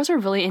 some girls are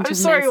really into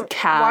men's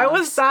calves. Why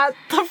was that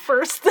the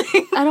first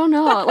thing? I don't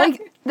know.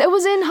 Like, that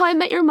was in How I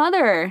Met Your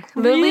Mother.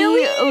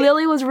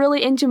 Lily was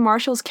really into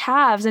Marshall's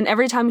calves, and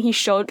every time he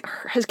showed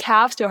his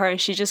calves to her,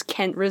 she just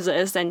can't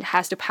resist and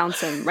has to pounce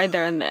him right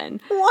there and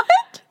then. What?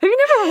 Have you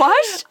never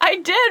watched? I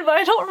did, but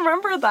I don't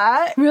remember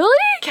that. Really?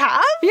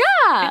 Calves?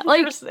 Yeah. Like,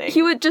 Interesting.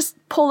 he would just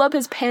pull up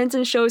his pants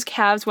and show his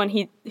calves when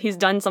he's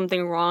done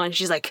something wrong, and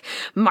she's like,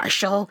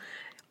 Marshall,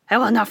 I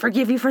will not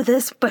forgive you for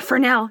this, but for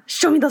now,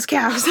 show me those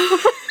calves.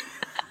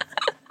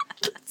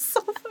 That's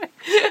so funny.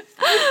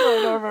 I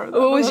don't remember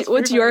that.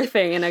 What's your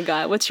thing in a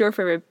guy? What's your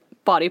favorite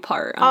body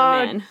part on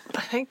a man?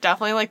 I think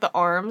definitely like the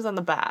arms and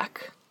the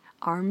back.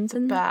 Arms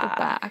and the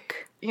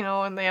back. You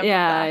know, when they have the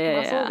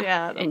back muscle?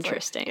 Yeah.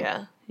 Interesting.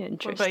 Like,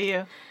 Interesting. What about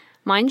you?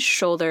 Mine's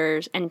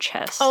shoulders and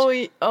chest.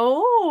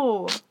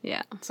 Oh.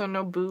 Yeah. So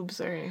no boobs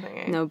or anything,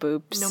 eh? No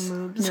boobs. No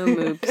moobs. No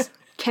moobs.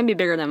 Can be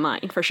bigger than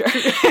mine, for sure.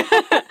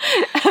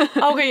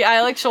 Okay,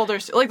 I like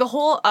shoulders. Like the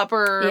whole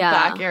upper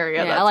back area.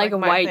 Yeah, that's I like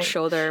my wide thing.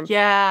 shoulder.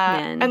 Yeah.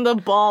 Man. And the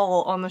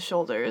ball on the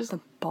shoulders. The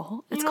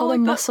ball? It's You know, called like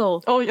a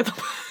muscle. Oh, yeah.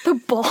 The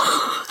ball.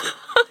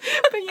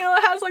 But you know,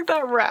 it has like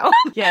that round.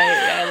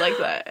 Yeah, I like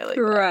that. I like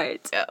that.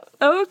 Right. Yeah.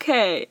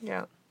 Okay.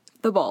 Yeah.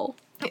 The ball.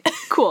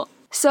 Cool.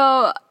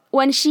 So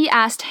when she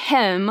asked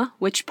him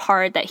which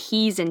part that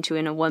he's into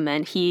in a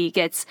woman, he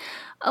gets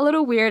a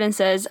little weird and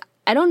says,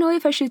 I don't know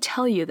if I should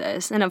tell you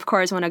this. And of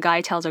course, when a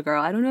guy tells a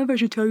girl, I don't know if I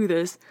should tell you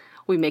this,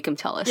 we make him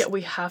tell us. Yeah,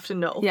 we have to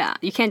know. Yeah,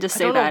 you can't just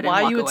say I that don't know why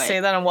and walk you would away. say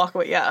that and walk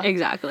away. Yeah.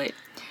 Exactly.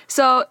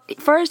 So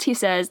first he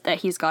says that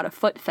he's got a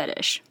foot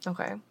fetish.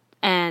 Okay.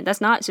 And that's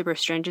not super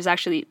strange. It's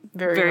actually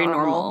Very very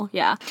normal. normal.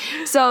 Yeah.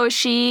 So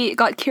she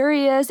got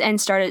curious and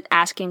started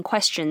asking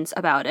questions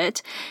about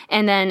it.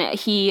 And then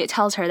he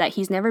tells her that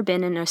he's never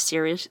been in a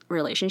serious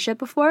relationship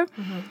before.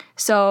 Mm-hmm.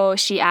 So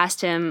she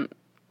asked him,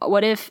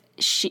 what if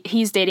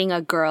he's dating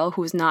a girl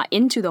who's not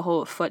into the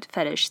whole foot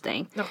fetish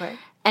thing? Okay.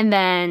 And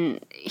then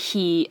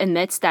he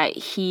admits that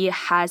he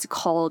has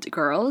called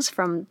girls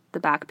from the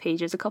back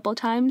pages a couple of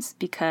times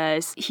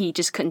because he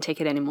just couldn't take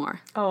it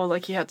anymore. Oh,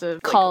 like he had to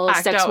Call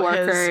act sex out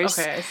workers.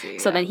 Okay, I see.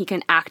 So then he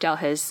can act out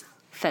his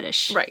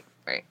fetish. Right.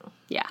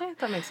 Yeah. Okay,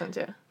 that makes sense,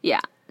 yeah.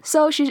 Yeah.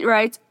 So she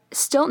writes,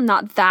 still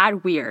not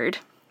that weird.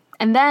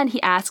 And then he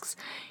asks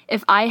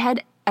if I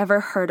had ever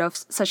heard of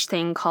such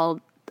thing called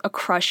a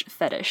crush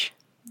fetish.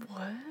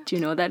 What? Do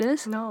you know what that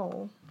is?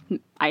 No.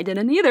 I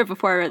didn't either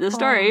before I read the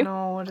story. Oh,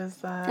 no, what is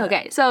that?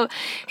 Okay, so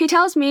he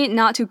tells me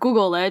not to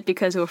Google it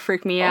because it will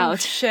freak me Oh,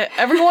 out. shit.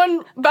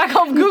 Everyone back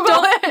home,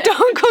 Google it.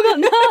 Don't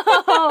Google,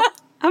 no!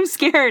 I'm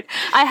scared.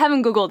 I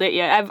haven't Googled it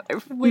yet.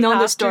 I've known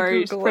the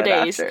story for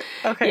days. After.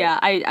 Okay. Yeah,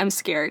 I'm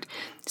scared.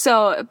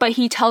 So, but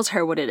he tells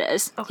her what it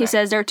is. Okay. He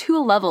says there are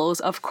 2 levels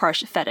of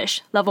crush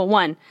fetish. Level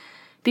 1,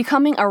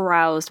 becoming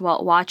aroused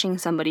while watching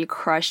somebody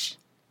crush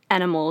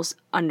animals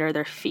under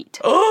their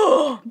feet.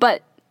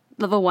 But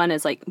level 1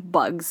 is like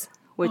bugs,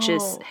 which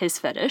is his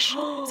fetish.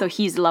 So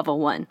he's level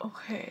 1.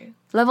 Okay.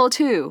 Level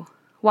 2,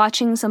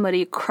 watching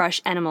somebody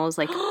crush animals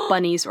like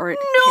bunnies or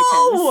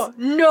kittens.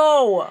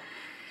 No!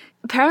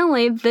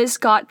 Apparently, this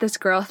got this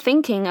girl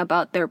thinking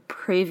about their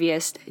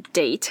previous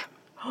date.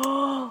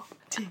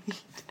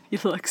 You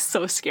look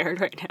so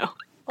scared right now.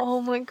 Oh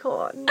my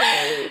god,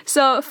 no.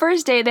 So,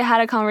 first day, they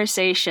had a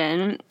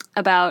conversation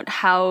about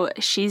how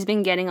she's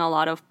been getting a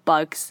lot of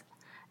bugs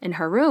in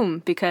her room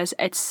because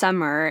it's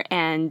summer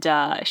and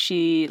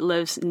she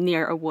lives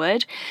near a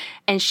wood.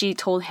 And she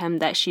told him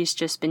that she's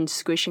just been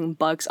squishing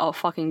bugs all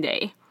fucking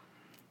day.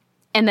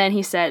 And then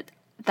he said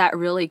that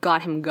really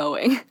got him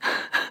going.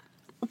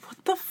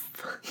 What the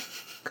fuck?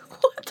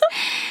 What the?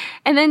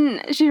 And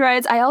then she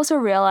writes, I also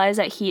realized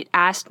that he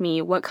asked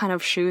me what kind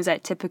of shoes I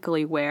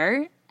typically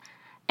wear.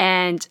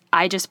 And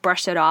I just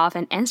brushed it off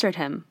and answered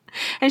him.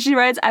 And she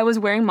writes, I was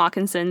wearing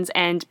moccasins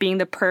and being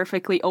the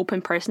perfectly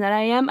open person that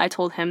I am, I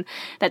told him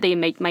that they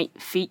make my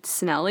feet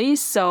smelly,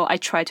 so I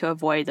tried to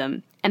avoid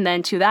them. And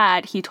then to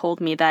that, he told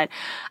me that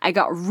I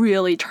got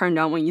really turned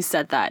on when you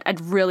said that.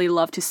 I'd really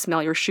love to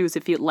smell your shoes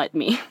if you'd let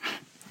me.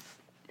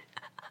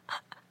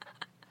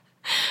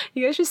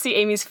 You guys should see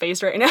Amy's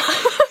face right now.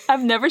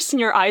 I've never seen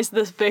your eyes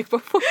this big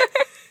before.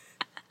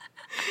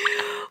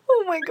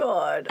 Oh my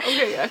god.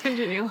 Okay, yeah,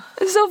 continue.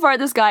 So far,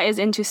 this guy is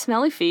into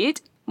smelly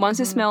feet, wants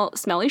to smell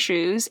smelly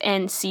shoes,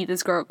 and see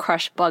this girl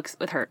crush bugs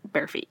with her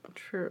bare feet.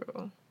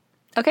 True.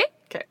 Okay?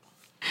 Okay.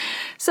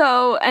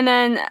 So, and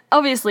then,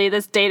 obviously,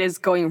 this date is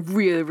going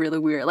really, really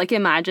weird. Like,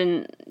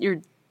 imagine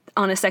you're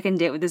on a second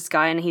date with this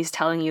guy and he's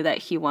telling you that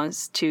he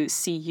wants to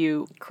see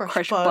you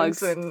crush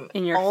bugs and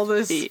in your all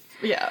this, feet.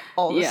 Yeah,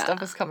 all this Yeah.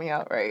 stuff is coming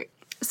out, right?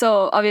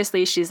 So,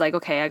 obviously, she's like,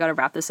 okay, I gotta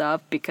wrap this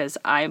up because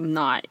I'm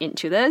not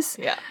into this.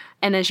 Yeah.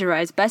 And then she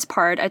writes, best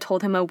part, I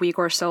told him a week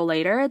or so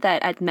later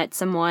that I'd met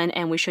someone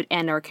and we should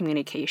end our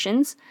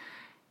communications.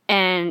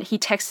 And he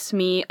texts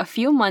me a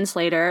few months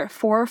later,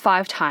 4 or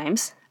 5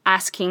 times,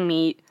 asking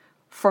me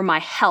for my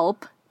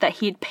help that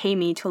he'd pay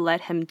me to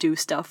let him do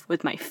stuff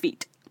with my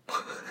feet.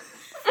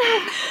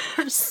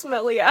 Her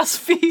smelly ass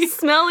feet.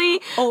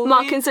 Smelly Only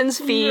moccasins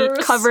feet you're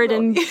covered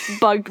in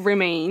bug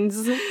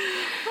remains.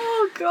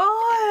 Oh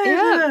god.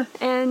 Yeah.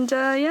 And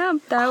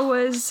that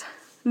was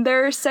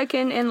their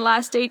second and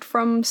last date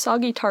from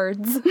Soggy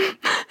Tards.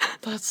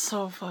 That's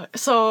so fun.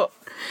 So,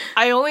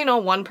 I only know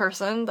one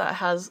person that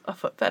has a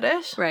foot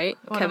fetish. Right?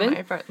 One Kevin? Of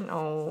my friends.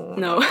 No.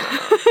 No.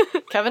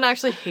 Kevin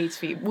actually hates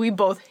feet. We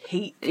both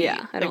hate feet.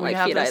 Yeah, I don't we like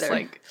have feet this, either.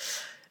 Like,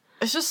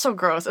 it's just so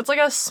gross. It's like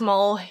a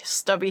small,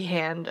 stubby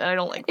hand, and I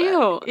don't like that.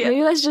 Ew. Yeah.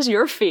 Maybe that's just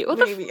your feet. What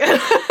Maybe. do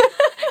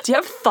you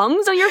have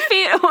thumbs on your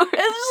feet? It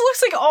just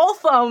looks like all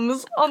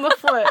thumbs on the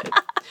foot.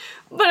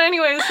 But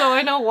anyway, so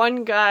I know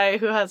one guy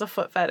who has a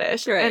foot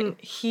fetish, Right. and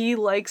he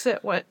likes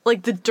it when,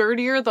 like, the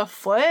dirtier the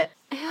foot,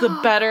 the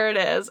better it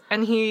is.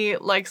 And he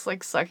likes,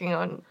 like, sucking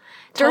on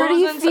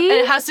Dirty toes and feet? and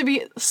it has to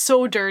be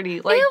so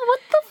dirty. Like, Ew, what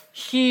the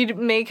he'd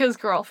make his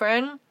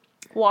girlfriend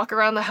walk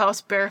around the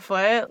house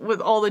barefoot with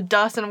all the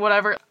dust and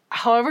whatever,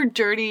 however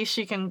dirty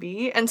she can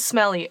be, and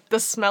smelly. The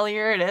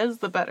smellier it is,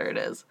 the better it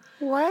is.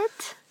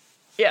 What?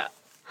 Yeah.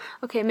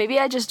 Okay, maybe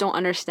I just don't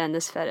understand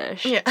this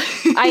fetish. Yeah.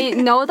 I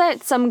know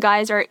that some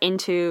guys are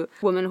into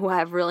women who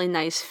have really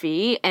nice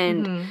feet,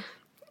 and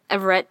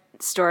I've read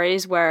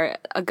stories where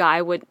a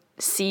guy would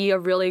see a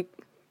really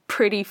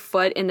pretty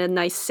foot in the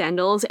nice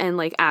sandals and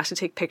like ask to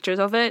take pictures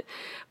of it,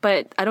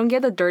 but I don't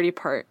get the dirty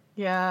part.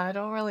 Yeah, I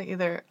don't really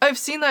either. I've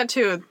seen that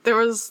too. There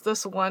was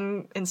this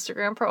one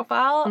Instagram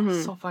profile.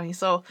 So funny.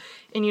 So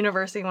in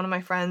university, one of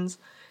my friends,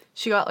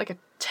 she got like a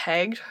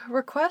tagged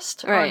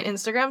request Right. on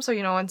Instagram. So,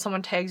 you know, when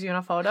someone tags you in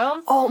a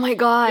photo. Oh my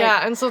god.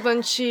 Yeah, and so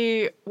then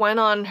she went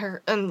on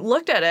her and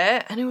looked at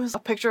it, and it was a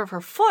picture of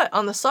her foot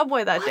on the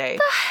subway that day.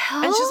 What the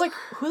hell? And she's like,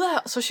 who the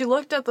hell? So she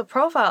looked at the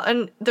profile,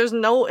 and there's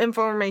no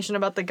information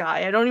about the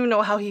guy. I don't even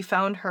know how he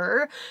found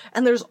her.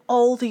 And there's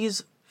all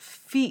these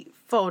feet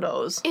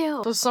photos.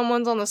 Ew. So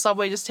someone's on the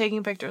subway just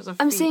taking pictures of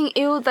feet. I'm saying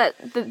ew that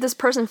this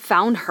person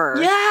found her.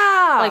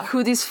 Yeah! Like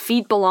who these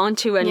feet belong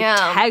to and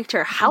tagged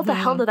her. How the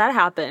hell did that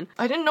happen?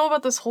 I didn't know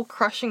about this whole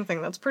crushing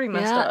thing. That's pretty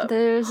messed up.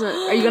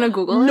 Are you gonna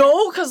Google it?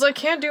 No, because I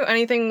can't do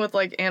anything with,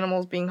 like,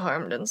 animals being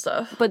harmed and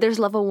stuff. But there's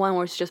level 1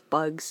 where it's just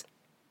bugs.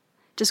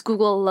 Just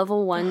Google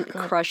level 1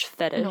 crush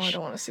fetish. No, I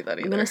don't want to see that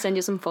either. I'm gonna send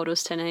you some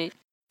photos tonight.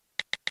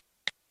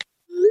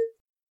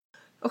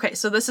 Okay,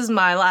 so this is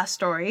my last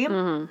story,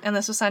 and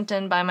this was sent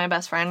in by my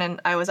best friend, and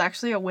I was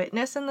actually a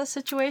witness in this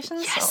situation,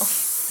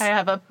 so I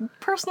have a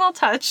personal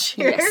touch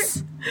here.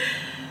 Yes.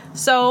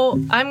 So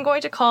I'm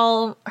going to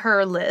call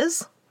her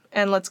Liz,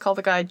 and let's call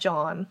the guy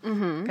John,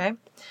 okay?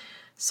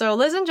 So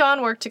Liz and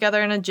John worked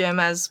together in a gym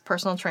as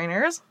personal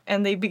trainers,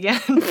 and they began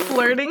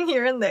flirting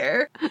here and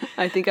there.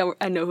 I think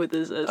I know who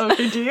this is.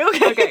 Okay, do you?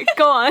 Okay,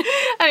 go on.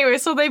 Anyway,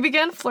 so they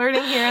began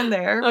flirting here and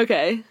there.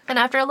 Okay. And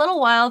after a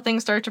little while,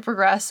 things started to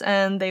progress,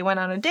 and they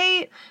went on a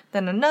date,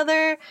 then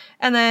another,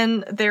 and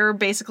then they were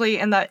basically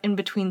in that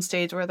in-between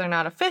stage where they're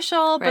not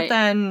official, but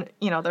then,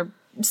 you know, they're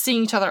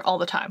seeing each other all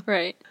the time.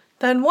 Right.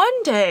 Then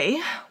one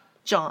day,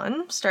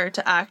 John started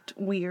to act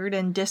weird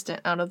and distant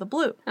out of the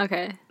blue.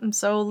 Okay. And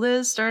so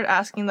Liz started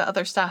asking the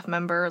other staff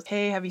members,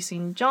 hey, have you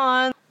seen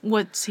John?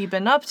 What's he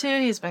been up to?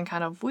 He's been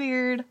kind of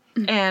weird.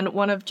 And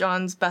one of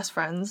John's best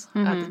friends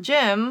at the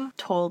gym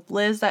told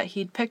Liz that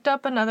he'd picked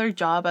up another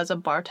job as a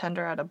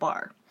bartender at a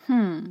bar.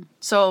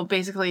 So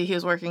basically he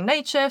was working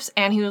night shifts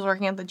and he was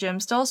working at the gym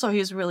still, so he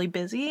was really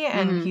busy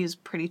and he was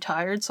pretty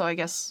tired, so I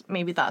guess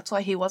maybe that's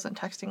why he wasn't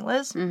texting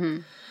Liz.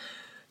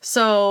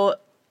 So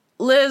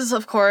Liz,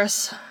 of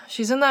course,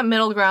 she's in that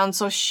middle ground,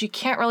 so she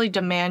can't really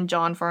demand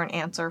John for an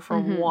answer for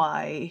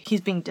why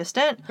he's being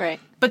distant. Right.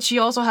 But she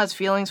also has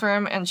feelings for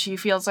him, and she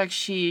feels like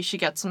she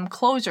gets some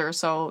closure,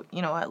 so,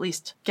 you know, at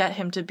least get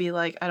him to be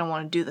like, I don't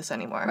want to do this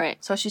anymore. Right.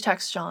 So she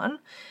texts John,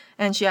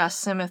 and she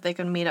asks him if they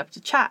could meet up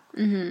to chat.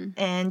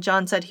 And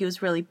John said he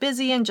was really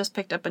busy and just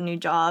picked up a new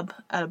job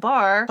at a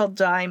bar called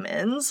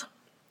Diamonds.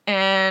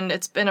 And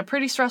it's been a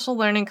pretty stressful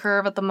learning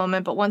curve at the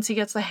moment, but once he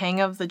gets the hang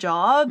of the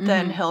job,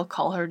 then he'll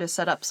call her to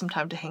set up some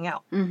time to hang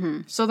out.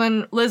 So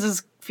then Liz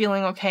is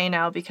feeling okay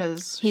now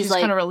because she's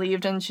like, kind of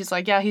relieved, and she's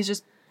like, yeah, he's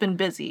just been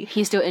busy.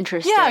 He's still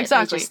interested. Yeah,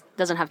 exactly. He just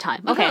doesn't have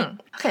time. Okay.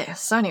 Okay,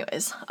 so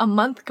anyways, a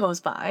month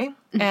goes by,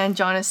 and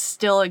John is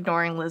still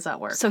ignoring Liz at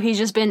work. So he's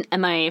just been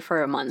MIA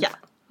for a month. Yeah.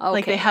 Okay.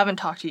 Like, they haven't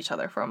talked to each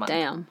other for a month.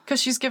 Damn. Because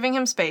she's giving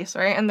him space,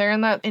 right? And they're in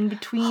that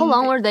in-between... How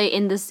long were they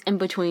in this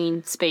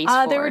in-between space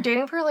for? They were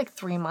dating for, like,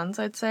 3 months,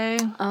 I'd say.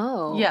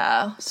 Oh.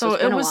 Yeah. So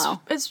it's been a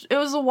while. It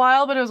was a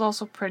while, but it was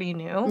also pretty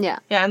new. Yeah.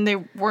 Yeah, and they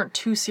weren't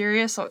too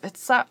serious, so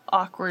it's that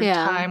awkward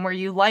time where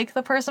you like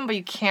the person, but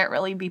you can't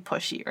really be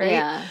pushy, right?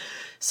 Yeah.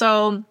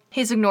 So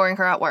he's ignoring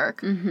her at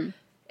work.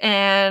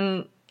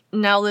 And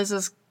now Liz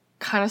is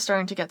kind of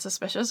starting to get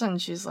suspicious, and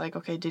she's like,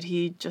 okay, did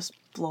he just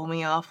blow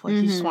me off? Like,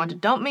 he just wanted to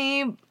dump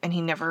me, and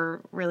he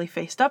never really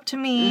faced up to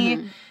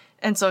me.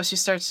 And so she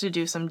starts to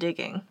do some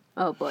digging.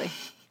 Oh, boy.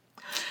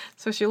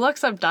 So she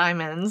looks up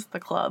Diamonds, the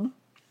club,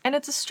 and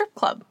it's a strip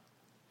club.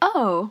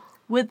 Oh.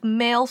 With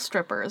male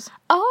strippers.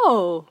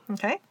 Oh.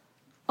 Okay?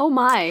 Oh,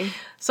 my.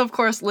 So, of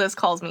course, Liz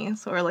calls me,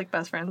 so we're, like,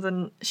 best friends,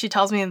 and she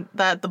tells me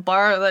that the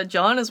bar that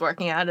John is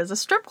working at is a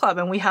strip club,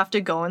 and we have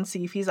to go and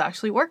see if he's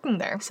actually working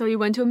there. So you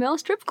went to a male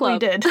strip club? We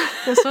did.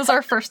 This was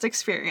our first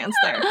experience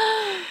there.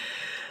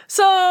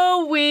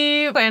 So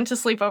we planned to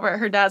sleep over at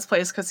her dad's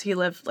place because he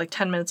lived, like,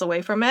 10 minutes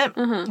away from it,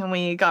 and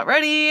we got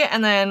ready,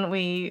 and then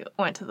we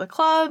went to the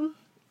club,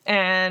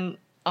 and,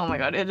 oh my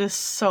god, it is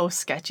so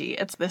sketchy.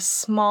 It's this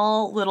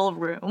small little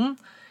room.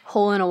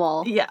 Hole in a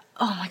wall. Yeah.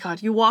 Oh my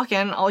god. You walk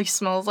in, all you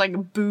smell is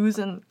like booze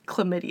and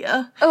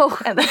chlamydia. Oh.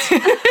 And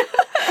then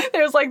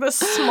there's like this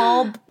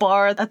small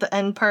bar at the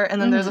end part,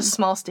 and then there's a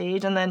small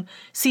stage, and then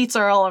seats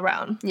are all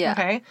around. Yeah.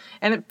 Okay?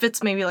 And it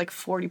fits maybe like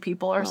 40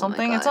 people or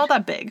something. It's not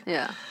that big.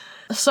 Yeah.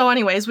 So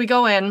anyways, we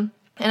go in,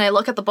 and I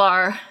look at the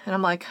bar, and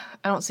I'm like,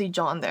 I don't see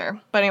John there.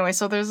 But anyway,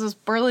 so there's this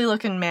burly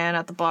looking man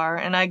at the bar,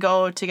 and I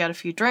go to get a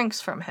few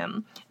drinks from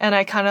him. And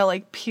I kind of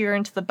like peer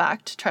into the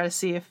back to try to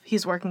see if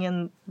he's working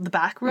in the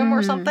back room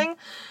or something.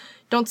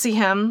 Don't see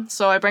him,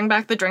 so I bring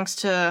back the drinks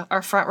to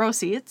our front row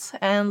seats,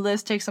 and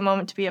Liz takes a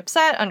moment to be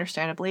upset,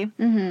 understandably.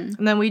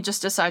 And then we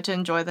just decide to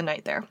enjoy the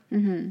night there.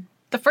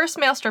 The first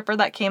male stripper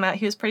that came out,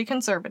 he was pretty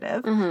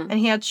conservative, and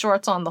he had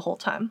shorts on the whole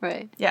time.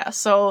 Right. Yeah,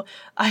 so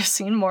I've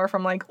seen more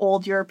from, like,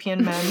 old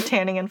European men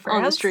tanning in France.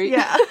 On the street.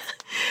 Yeah.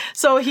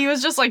 So he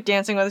was just, like,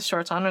 dancing with his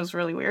shorts on. It was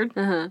really weird.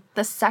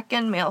 The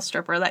second male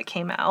stripper that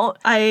came out,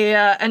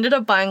 I ended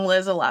up buying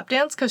Liz a lap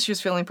dance because she was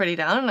feeling pretty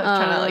down, and I was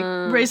trying to,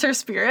 like, raise her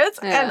spirits.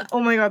 Yeah. And, oh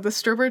my god, the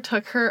stripper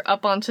took her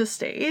up onto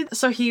stage.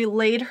 So he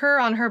laid her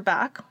on her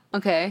back.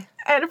 Okay.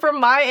 And from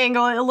my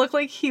angle, it looked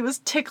like he was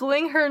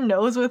tickling her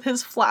nose with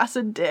his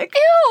flaccid dick.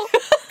 Ew!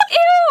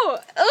 Ew!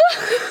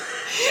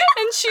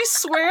 And she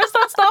swears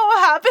that's not what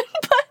happened,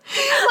 but,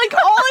 like,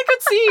 all I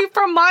could see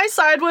from my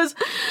side was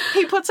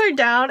he puts her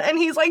down, and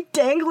he's, like,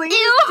 dangling his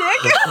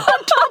dick on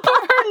top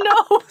of her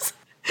nose.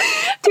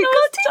 Tickle,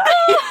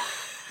 tickle!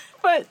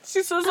 But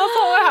she says that's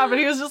not what happened.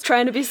 He was just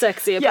Trying to be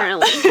sexy,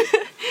 apparently.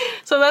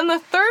 So then the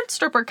third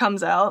stripper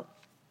comes out,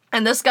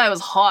 and this guy was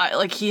hot.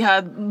 Like, he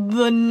had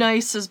the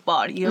nicest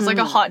body. He was like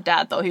a hot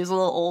dad, though. He was a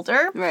little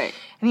older. Right.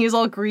 And he was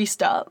all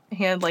greased up.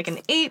 He had like an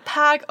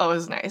 8-pack. Oh, it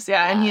was nice.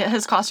 Yeah, and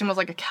his costume was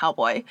like a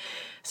cowboy.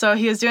 So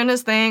he was doing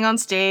his thing on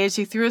stage.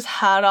 He threw his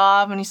hat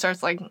off, and he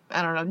starts like,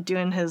 I don't know,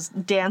 doing his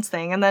dance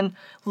thing. And then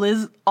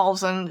Liz all of a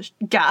sudden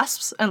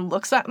gasps and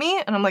looks at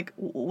me, and I'm like,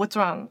 what's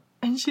wrong?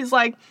 And she's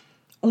like,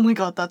 oh my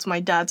God, that's my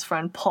dad's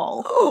friend,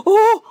 Paul.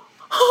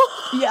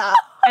 Yeah.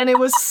 And it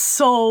was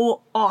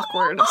so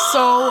awkward.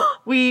 So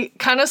we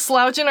kind of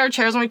slouch in our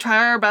chairs and we try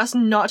our best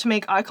not to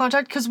make eye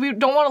contact because we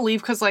don't want to leave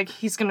because, like,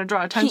 he's going to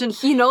draw attention.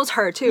 He knows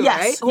her too, yes,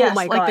 right? Yes, Oh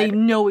my God. like they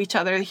know each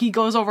other. He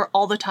goes over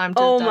all the time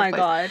to Oh the my place.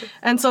 God.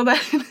 And so then...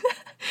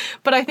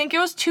 But I think it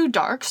was too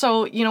dark,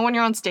 so, you know, when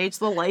you're on stage,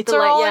 the lights The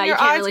are light- all yeah, in you your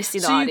can't eyes, really see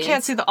the so you audience.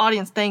 can't see the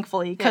audience,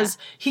 thankfully, because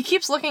he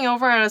keeps looking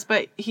over at us,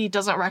 but he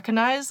doesn't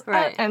recognize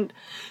Right. and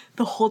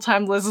the whole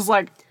time Liz is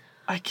like,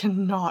 I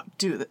cannot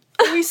do this.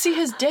 We see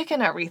his dick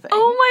and everything.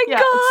 Oh my yeah,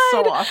 God. it's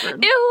so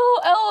awkward. Ew.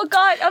 Oh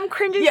God, I'm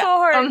cringing so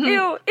hard.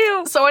 Ew.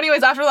 Ew. So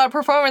anyways, after that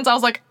performance, I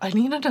was like, I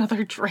need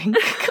another drink.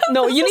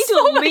 No, you need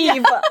to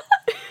leave.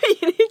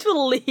 You need to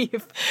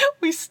leave.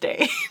 We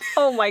stayed.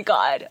 Oh my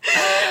God.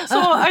 So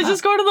I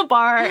just go to the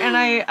bar and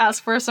I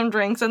ask for some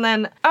drinks, and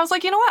then I was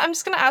like, you know what? I'm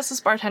just gonna ask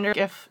this bartender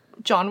if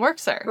John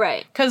works there.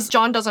 Right. Because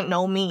John doesn't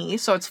know me,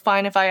 so it's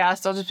fine if I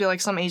ask. They'll just be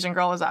like, some Asian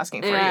girl was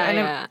asking for you. And,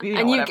 Yeah. you know,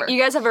 And whatever.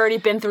 you guys have already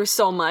been through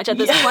so much at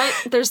this point.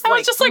 There's I like,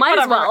 was just like, might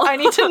whatever. as well. I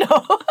need to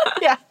know.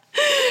 Yeah.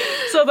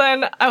 So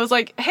then I was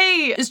like,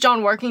 hey, is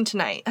John working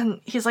tonight?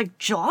 And he's like,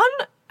 John?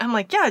 I'm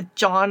like, yeah,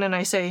 John. And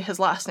I say his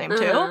last name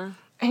too.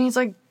 And he's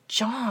like,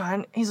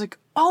 John? He's like,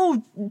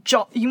 oh,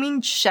 John, you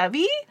mean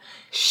Chevy?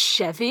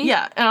 Chevy?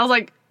 Yeah. And I was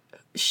like,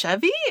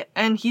 Chevy?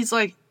 And he's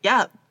like,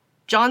 yeah,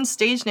 John's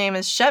stage name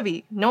is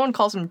Chevy. No one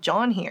calls him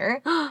John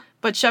here.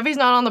 But Chevy's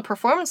not on the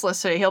performance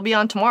list today. He'll be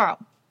on tomorrow.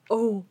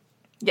 Oh.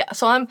 Yeah,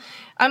 so I'm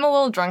a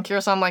little drunk here,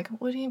 so I'm like,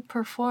 what do you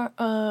performing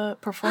at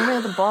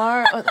the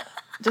bar?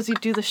 Does he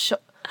do the show?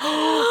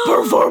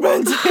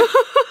 Performance!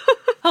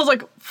 I was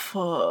like,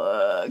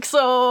 fuck.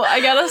 So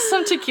I got us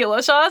some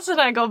tequila shots and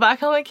I go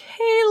back. I'm like,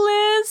 hey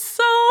Liz,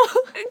 so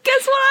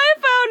Guess what I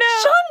found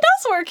out? Sean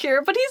does work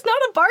here, but he's not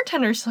a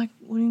bartender. She's like,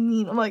 what do you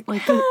mean? I'm like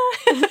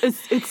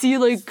Is he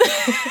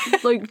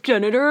like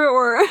janitor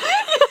or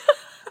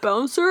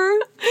bouncer?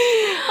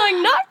 like,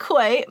 not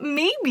quite.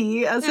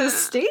 Maybe as his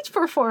stage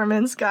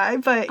performance guy,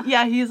 but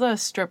yeah, he's a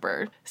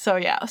stripper. So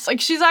yeah, like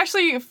she's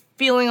actually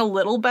feeling a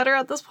little better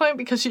at this point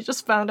because she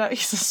just found out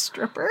he's a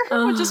stripper,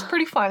 which is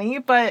pretty funny,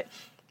 but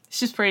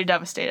she's pretty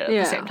devastated at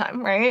the same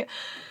time, right?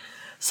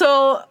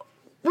 So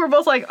we're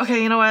both like,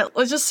 okay, you know what?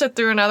 Let's just sit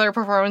through another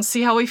performance,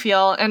 see how we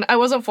feel. And I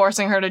wasn't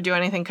forcing her to do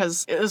anything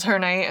because it was her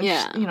night. And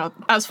she, you know,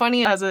 as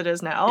funny as it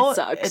is now,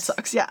 It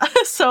sucks, yeah.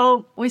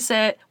 So we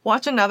sit,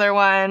 watch another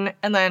one,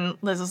 and then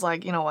Liz is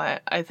like, you know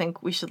what? I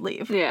think we should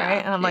leave, right?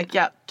 And I'm like,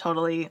 yeah,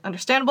 totally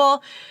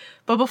understandable.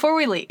 But before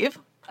we leave,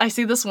 I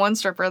see this one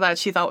stripper that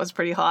she thought was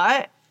pretty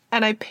hot.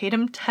 And I paid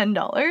him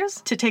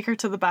 $10 to take her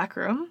to the back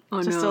room.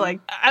 To like,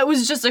 I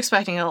was just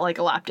expecting a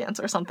lap dance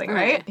or something,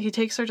 right? He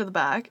takes her to the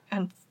back,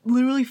 and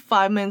literally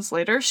 5 minutes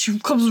later, she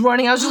comes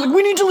running out. She's like,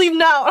 we need to leave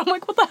now. I'm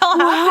like, what the hell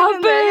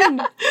happened?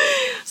 Yeah.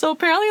 So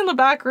apparently in the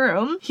back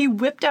room, he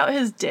whipped out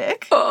his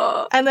dick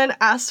and then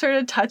asked her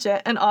to touch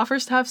it and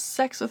offers to have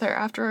sex with her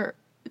after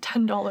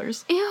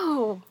 $10.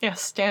 Ew. Yeah,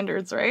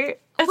 standards, right?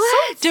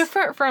 It's so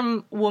different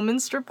from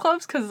women's strip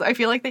clubs because I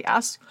feel like they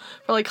ask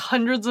for like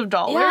hundreds of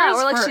dollars. Yeah,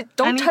 or like, for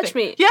don't anything. touch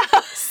me. Yeah.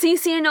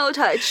 CC no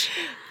touch.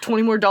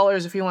 $20 more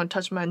if you want to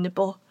touch my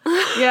nipple.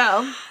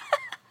 Yeah.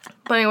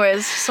 But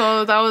anyways,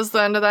 so that was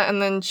the end of that,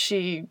 and then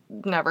she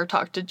never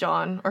talked to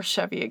John or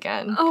Chevy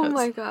again. Oh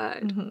my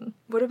God.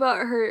 What about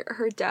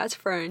her dad's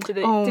friend? Did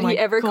Oh he my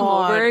ever come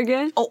God. over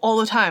again? Oh, all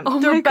the time. Oh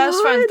They're my best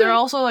God. friends. They're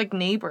also like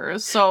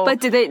neighbors. So,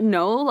 But did they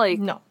know? Like,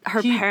 No.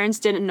 her parents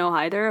didn't know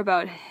either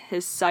about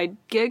his side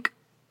gig?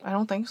 I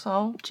don't think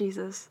so.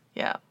 Jesus.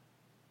 Yeah.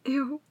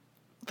 Ew.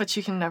 But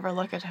you can never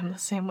look at him the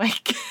same way.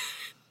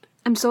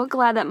 I'm so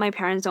glad that my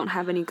parents don't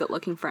have any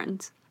good-looking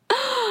friends.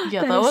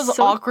 Yeah, that is was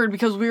so- awkward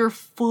because we were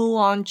full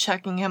on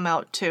checking him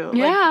out too. Like,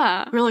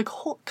 Yeah. we were like,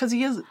 because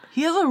he has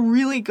a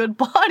really good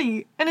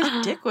body and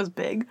his dick was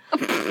big.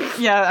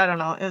 Yeah, I don't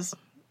know.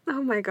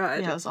 Oh my God.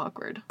 It was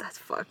awkward. That's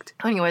fucked.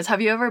 Anyways,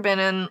 have you ever been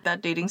in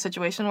that dating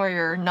situation where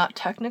you're not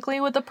technically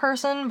with the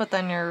person, but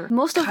then you're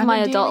Most of kinda my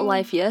adult dating?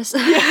 life, yes.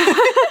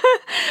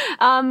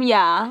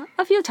 Yeah,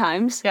 a few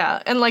times.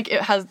 Yeah, and like,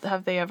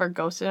 have they ever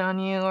ghosted on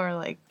you or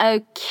like?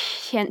 I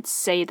can't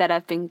say that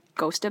I've been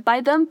ghosted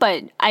by them,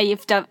 but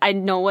I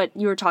know what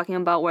you were talking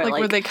about where Like,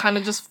 where they kind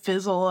of just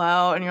fizzle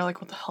out and you're like,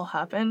 what the hell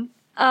happened?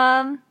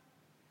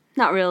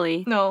 not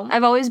really. No.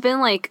 I've always been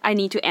like, I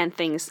need to end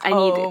things. I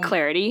need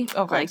clarity.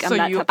 Okay, Like, I'm so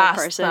that you type of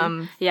asked person.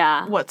 them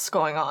Yeah. what's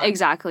going on.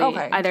 Exactly.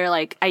 Okay. Either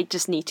like, I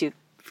just need to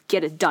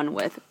get it done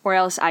with, or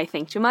else I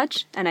think too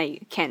much and I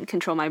can't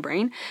control my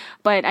brain.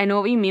 But I know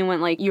what you mean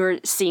when like you're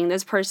seeing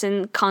this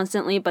person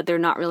constantly, but they're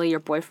not really your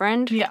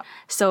boyfriend. Yeah.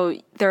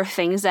 So there are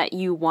things that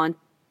you want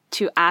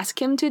to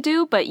ask him to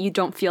do, but you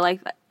don't feel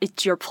like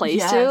it's your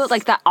place to,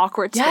 like that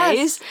awkward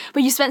space.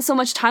 But you spent so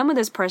much time with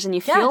this person,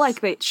 you feel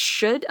like they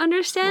should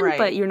understand,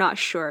 but you're not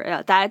sure.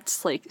 Yeah,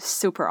 that's like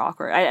super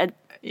awkward.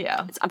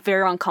 It's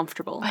very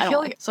uncomfortable. I feel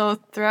like so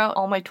throughout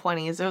all my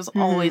 20s, it was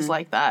always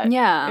like that.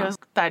 Yeah. It was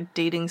that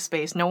dating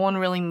space. No one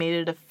really made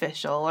it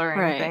official or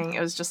anything.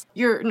 It was just,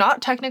 you're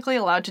not technically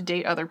allowed to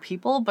date other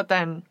people, but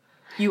then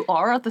you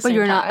are at the same time. But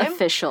you're not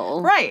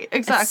official. Right,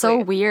 exactly. It's so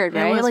weird,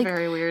 right? It was like,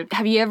 very weird.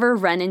 Have you ever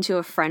run into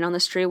a friend on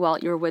the street while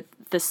you're with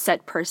the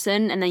said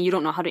person and then you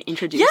don't know how to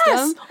introduce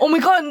them? Oh my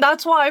god, and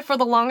that's why for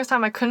the longest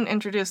time I couldn't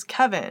introduce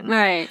Kevin.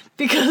 Right.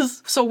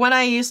 Because, so when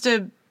I used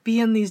to be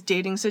in these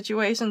dating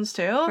situations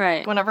too,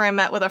 whenever I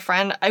met with a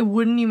friend, I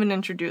wouldn't even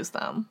introduce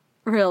them.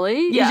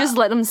 Really? Yeah. You just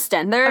let them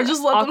stand there? I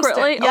just let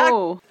awkwardly? them stand. Yeah.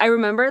 Oh. I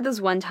remember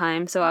this one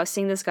time, so I was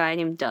seeing this guy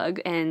named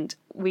Doug, and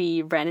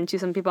we ran into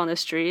some people on the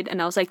street,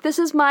 and I was like, this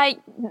is my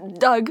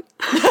Doug.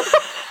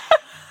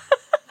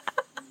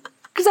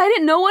 Because I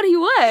didn't know what he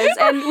was,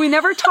 and we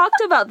never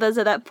talked about this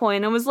at that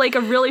point. It was like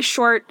a really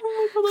short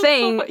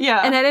thing,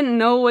 and I didn't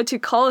know what to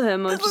call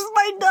him. This is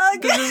my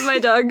Doug. This is my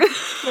Doug.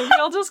 Maybe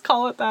I'll just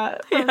call it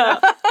that. Yeah,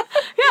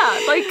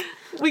 like...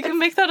 We can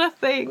make that a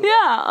thing.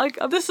 Yeah, like...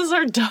 This is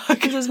our Doug.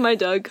 This is my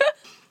Doug.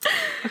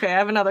 Okay, I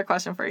have another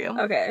question for you.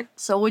 Okay.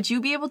 So would you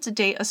be able to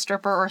date a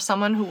stripper or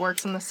someone who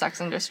works in the sex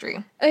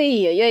industry?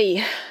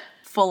 Ay.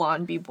 Full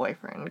on be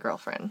boyfriend,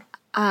 girlfriend?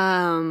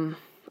 I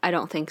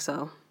don't think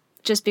so.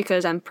 Just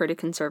because I'm pretty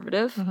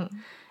conservative.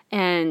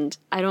 And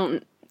I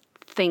don't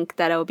think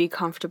that I would be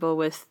comfortable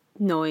with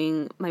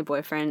knowing my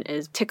boyfriend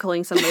is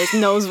tickling somebody's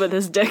nose with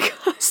his dick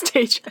on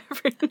stage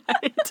every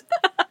night.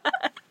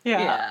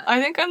 Yeah,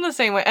 I think I'm the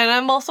same way. And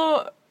I'm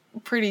also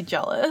pretty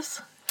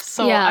jealous.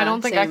 So I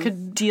don't think I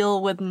could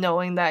deal with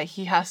knowing that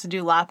he has to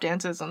do lap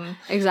dances and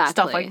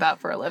stuff like that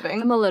for a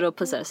living. I'm a little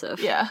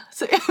possessive. Yeah.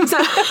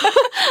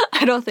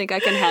 I don't think I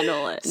can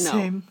handle it. No.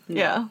 Same. No.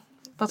 Yeah.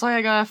 That's why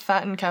I gotta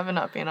fatten Kevin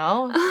up, you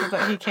know? So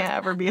that he can't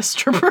ever be a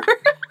stripper.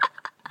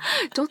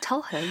 Don't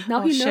tell him.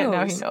 Now he knows. Shit,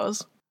 now he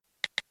knows.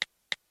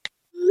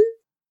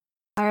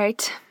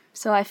 Alright.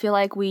 So I feel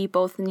like we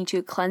both need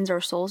to cleanse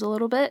our souls a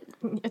little bit.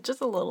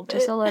 Just a little bit.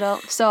 Just a little.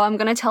 So I'm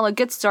gonna tell a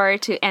good story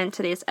to end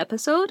today's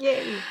episode.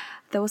 Yay.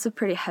 That was a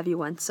pretty heavy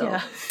one, so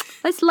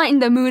let's lighten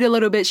the mood a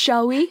little bit,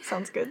 shall we?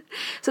 Sounds good.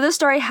 So this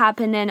story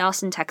happened in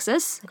Austin,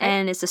 Texas,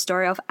 and it's the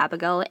story of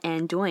Abigail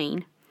and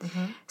Dwayne.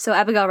 So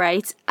Abigail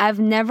writes, I've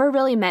never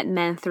really met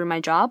men through my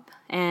job,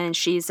 and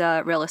she's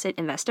a real estate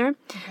investor.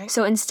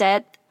 So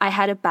instead, I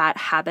had a bad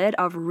habit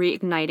of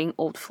reigniting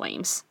old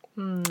flames.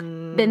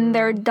 Been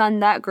there, done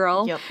that,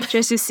 girl.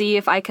 Just to see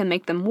if I can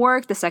make them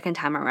work the second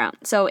time around.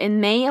 So in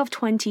May of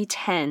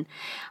 2010,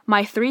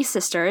 my 3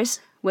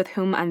 sisters, with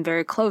whom I'm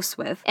very close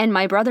with, and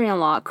my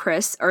brother-in-law,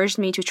 Chris, urged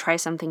me to try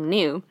something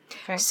new.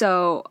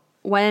 So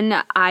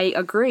when I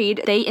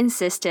agreed, they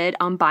insisted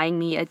on buying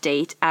me a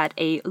date at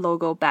a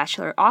local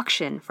bachelor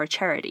auction for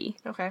charity.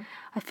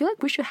 I feel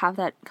like we should have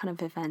that kind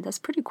of event. That's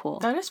pretty cool.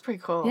 That is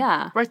pretty cool.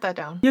 Yeah. Write that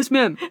down. Yes,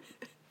 ma'am.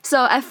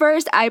 So at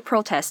first, I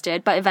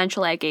protested, but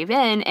eventually I gave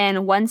in,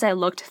 and once I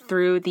looked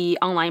through the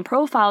online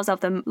profiles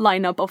of the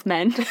lineup of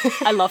men,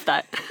 I love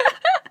that.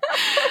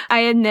 I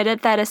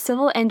admitted that a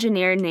civil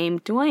engineer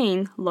named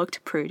Dwayne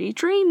looked pretty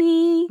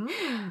dreamy.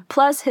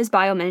 Plus, his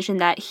bio mentioned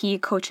that he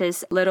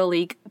coaches Little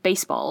League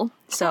baseball.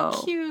 So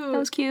cute. That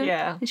was cute.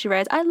 Yeah. And she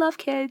writes, I love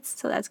kids,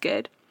 so that's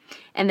good.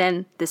 And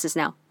then this is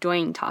now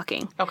Dwayne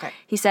talking.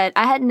 He said,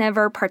 I had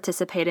never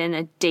participated in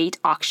a date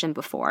auction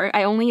before.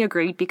 I only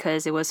agreed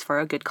because it was for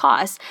a good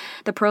cause.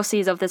 The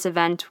proceeds of this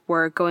event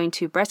were going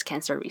to breast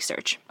cancer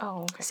research.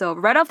 So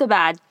right off the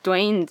bat,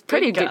 Dwayne's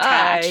pretty good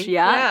catch.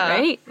 Yeah.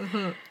 Right?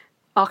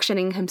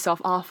 Auctioning himself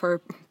off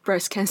for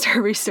breast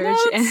cancer research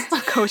and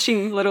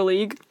coaching Little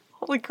League.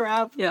 Holy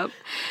crap. Yep.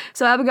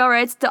 So Abigail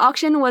writes, the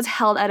auction was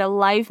held at a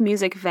live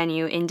music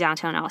venue in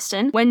downtown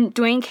Austin. When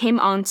Dwayne came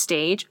on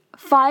stage,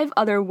 5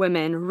 other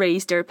women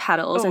raised their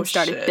paddles and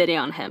started bidding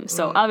on him.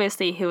 So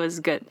obviously he was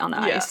good on the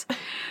ice.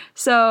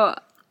 So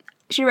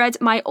she writes,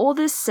 my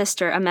oldest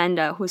sister,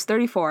 Amanda, who's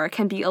 34,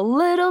 can be a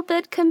little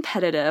bit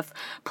competitive.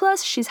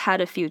 Plus, she's had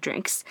a few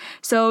drinks.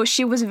 So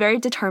she was very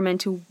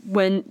determined to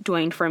win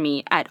Dwayne for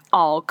me at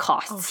all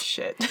costs. Oh,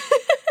 shit.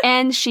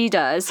 And she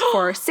does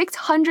for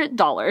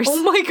 $600.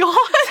 Oh my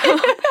god.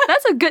 So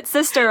that's a good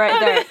sister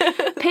right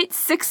there. Paid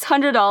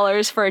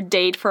 $600 for a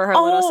date for her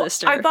little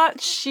sister. I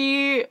thought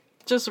she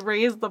just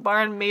raised the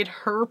bar and made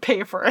her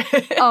pay for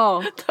it.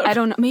 Oh, I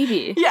don't know.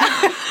 Maybe. Yeah.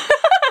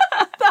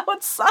 That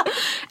would suck.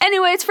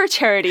 Anyway, it's for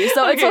charity,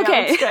 so it's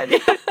okay. Yeah,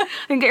 that's good. Yeah.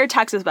 And get your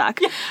taxes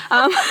back.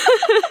 Yeah.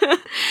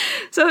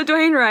 So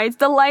Dwayne writes,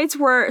 the lights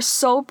were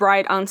so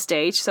bright on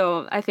stage,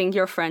 so I think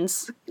your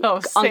friend's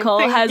uncle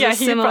has a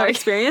similar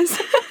experience.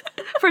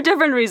 For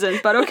different reasons,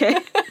 but okay.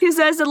 He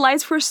says the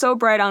lights were so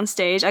bright on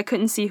stage, I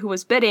couldn't see who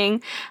was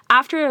bidding.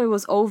 After it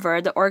was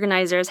over, the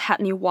organizers had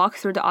me walk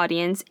through the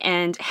audience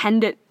and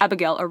handed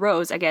Abigail a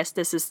rose. I guess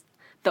this is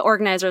the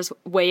organizer's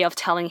way of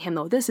telling him,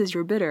 oh, this is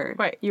your bidder.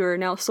 Right. You're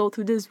now sold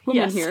to this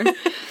woman Yes. here.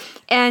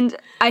 And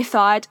I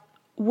thought,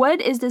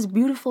 what is this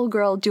beautiful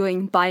girl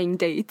doing buying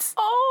dates?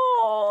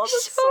 Oh,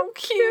 that's so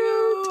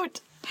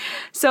cute.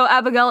 So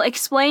Abigail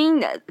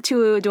explained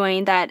to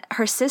Dwayne that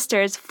her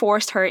sisters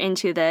forced her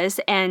into this,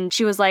 and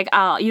she was like,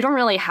 oh, you don't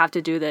really have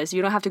to do this.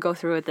 You don't have to go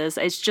through with this.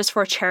 It's just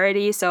for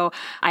charity, so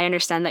I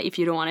understand that if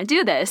you don't want to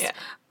do this. Yeah.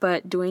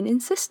 But Dwayne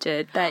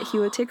insisted that he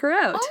would take her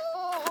out.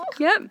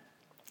 Yep.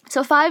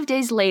 So 5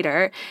 days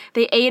later,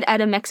 they ate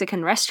at a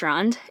Mexican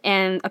restaurant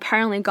and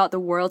apparently got the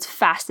world's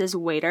fastest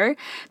waiter.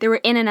 They were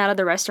in and out of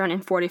the restaurant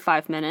in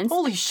 45 minutes.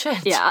 Holy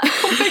shit. Yeah.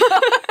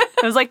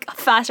 It was like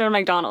faster than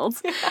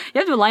McDonald's. Yeah. You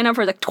have to line up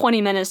for like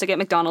 20 minutes to get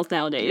McDonald's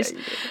nowadays. Yeah,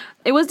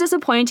 it was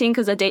disappointing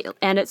because the date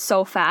ended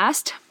so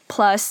fast.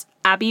 Plus,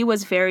 Abby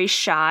was very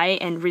shy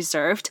and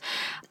reserved.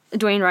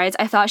 Dwayne writes,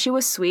 I thought she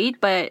was sweet,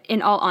 but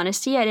in all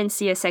honesty, I didn't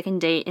see a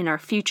second date in our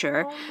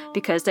future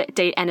because the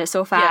date ended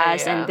so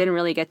fast and didn't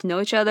really get to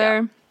know each other.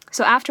 Yeah.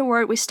 So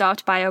afterward, we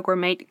stopped by a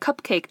gourmet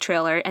cupcake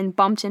trailer and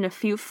bumped in a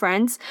few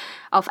friends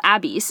of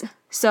Abby's.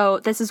 So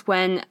this is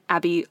when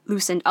Abby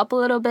loosened up a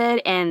little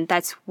bit, and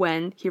that's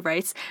when, he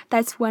writes,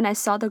 that's when I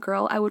saw the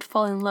girl I would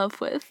fall in love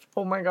with.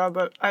 Oh my god,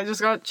 I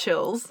just got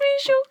chills.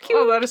 He's so cute.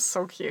 Oh, that is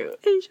so cute.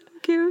 He's so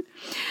cute.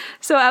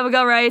 So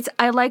Abigail writes,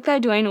 I like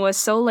that Dwayne was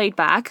so laid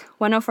back.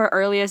 One of our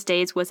earliest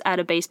dates was at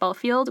a baseball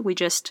field. We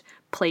just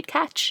played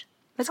catch.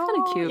 That's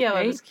kind of cute, yeah,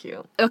 right? that is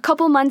cute. A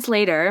couple months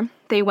later,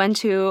 they went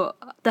to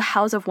the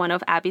house of one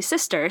of Abby's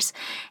sisters.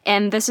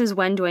 And this is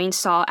when Dwayne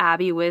saw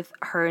Abby with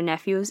her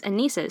nephews and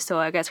nieces. So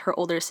I guess her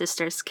older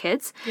sister's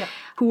kids,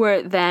 who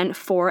were then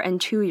 4 and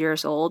 2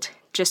 years old,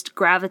 just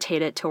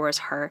gravitated towards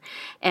her.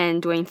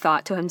 And Dwayne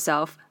thought to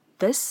himself,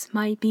 this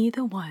might be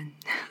the one.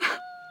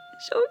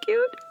 So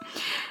cute.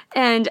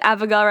 And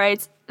Abigail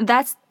writes,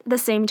 that's the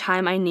same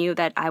time I knew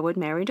that I would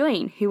marry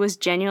Dwayne. He was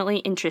genuinely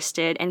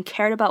interested and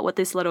cared about what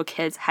these little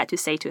kids had to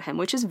say to him,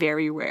 which is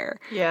very rare.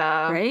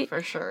 Yeah, right?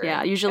 For sure.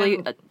 Yeah,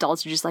 usually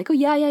adults are just like, oh,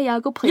 yeah,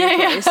 go play your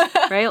place,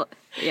 right?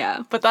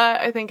 Yeah. But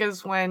that, I think,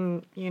 is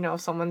when,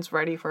 someone's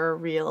ready for a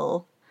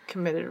real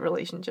committed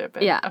relationship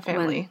and a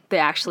family. When they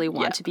actually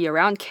want to be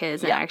around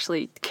kids and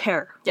actually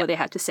care what they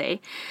have to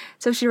say.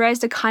 So she writes,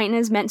 the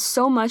kindness meant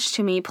so much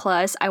to me,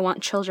 plus I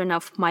want children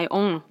of my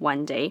own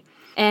one day.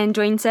 And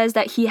Dwayne says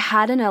that he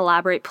had an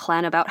elaborate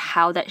plan about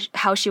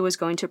how she was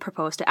going to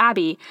propose to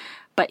Abby,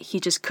 but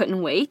he just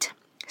couldn't wait.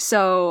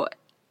 So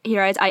he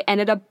writes, I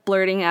ended up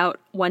blurting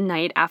out one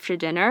night after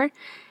dinner,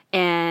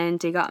 and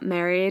they got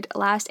married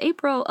last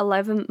April,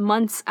 11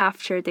 months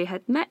after they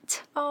had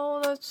met.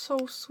 Oh, that's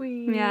so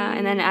sweet. Yeah,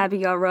 and then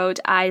Abigail wrote,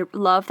 I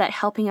love that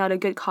helping out a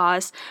good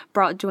cause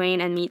brought Dwayne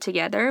and me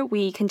together.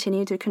 We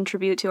continue to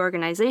contribute to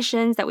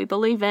organizations that we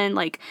believe in,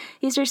 like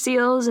Easter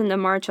Seals and the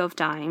March of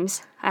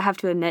Dimes. I have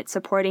to admit,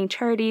 supporting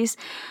charities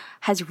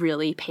has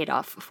really paid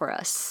off for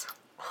us.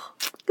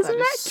 Isn't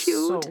that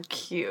cute? So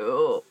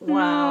cute.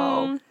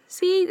 Wow.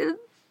 See,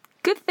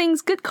 good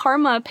things, good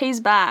karma pays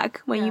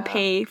back when you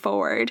pay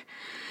forward.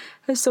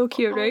 That's so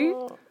cute, right?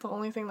 The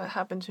only thing that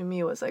happened to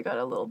me was I got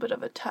a little bit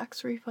of a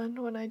tax refund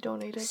when I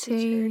donated to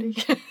charity.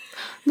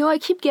 No, I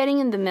keep getting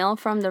in the mail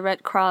from the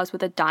Red Cross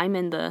with a dime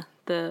in the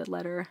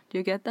letter. Do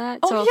you get that?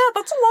 Oh, yeah,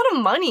 that's a lot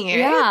of money.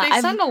 Yeah. They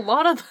send a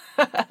lot of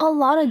that. A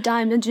lot of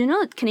dimes. And do you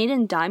know that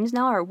Canadian dimes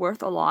now are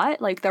worth a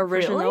lot? Like the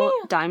original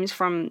dimes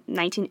from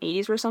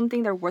 1980s or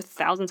something, they're worth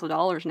thousands of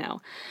dollars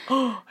now.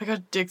 Oh, I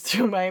gotta dig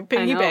through my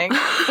piggy bank.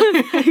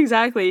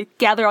 Exactly.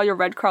 Gather all your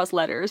Red Cross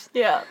letters.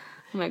 Yeah.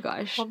 Oh my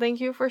gosh. Well, thank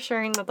you for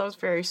sharing that. That was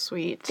very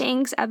sweet.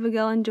 Thanks,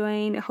 Abigail and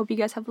Dwayne. I hope you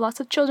guys have lots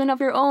of children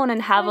of your own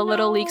and have a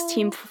Little Leagues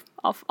team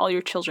of all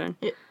your children.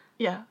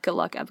 Yeah. Good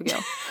luck,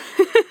 Abigail.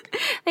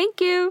 Thank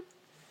you.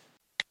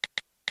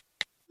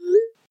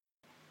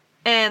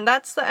 And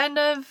that's the end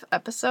of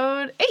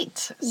episode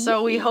 8.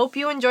 So we hope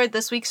you enjoyed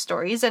this week's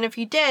stories. And if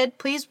you did,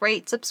 please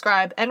rate,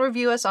 subscribe, and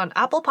review us on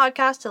Apple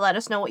Podcasts to let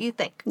us know what you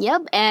think.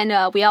 Yep.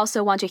 And we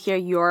also want to hear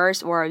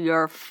yours or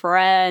your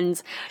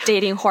friends'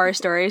 dating horror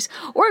stories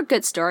or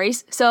good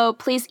stories. So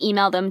please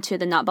email them to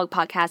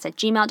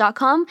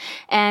thenotebookpodcast@gmail.com.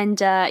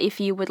 And if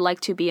you would like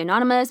to be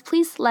anonymous,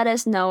 please let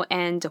us know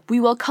and we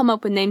will come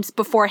up with names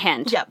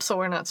beforehand. Yep. So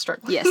we're not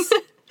struggling. Yes.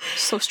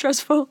 So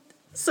stressful.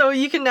 So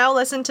you can now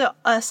listen to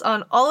us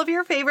on all of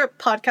your favorite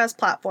podcast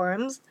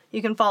platforms.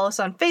 You can follow us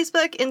on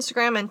Facebook,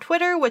 Instagram, and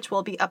Twitter, which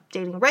we'll be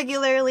updating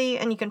regularly.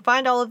 And you can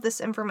find all of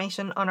this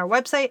information on our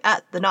website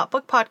at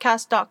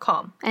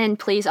thenotebookpodcast.com. And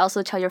please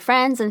also tell your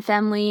friends and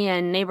family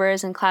and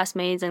neighbors and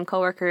classmates and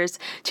coworkers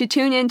to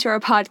tune into our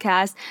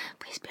podcast.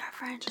 Please be our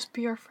friends. Just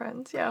be our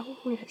friends. Yeah,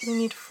 we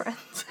need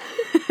friends.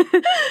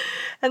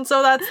 And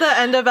so that's the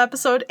end of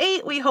episode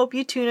 8. We hope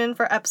you tune in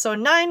for episode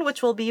 9,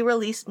 which will be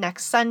released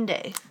next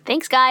Sunday.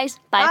 Thanks, guys.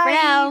 Bye for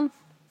now.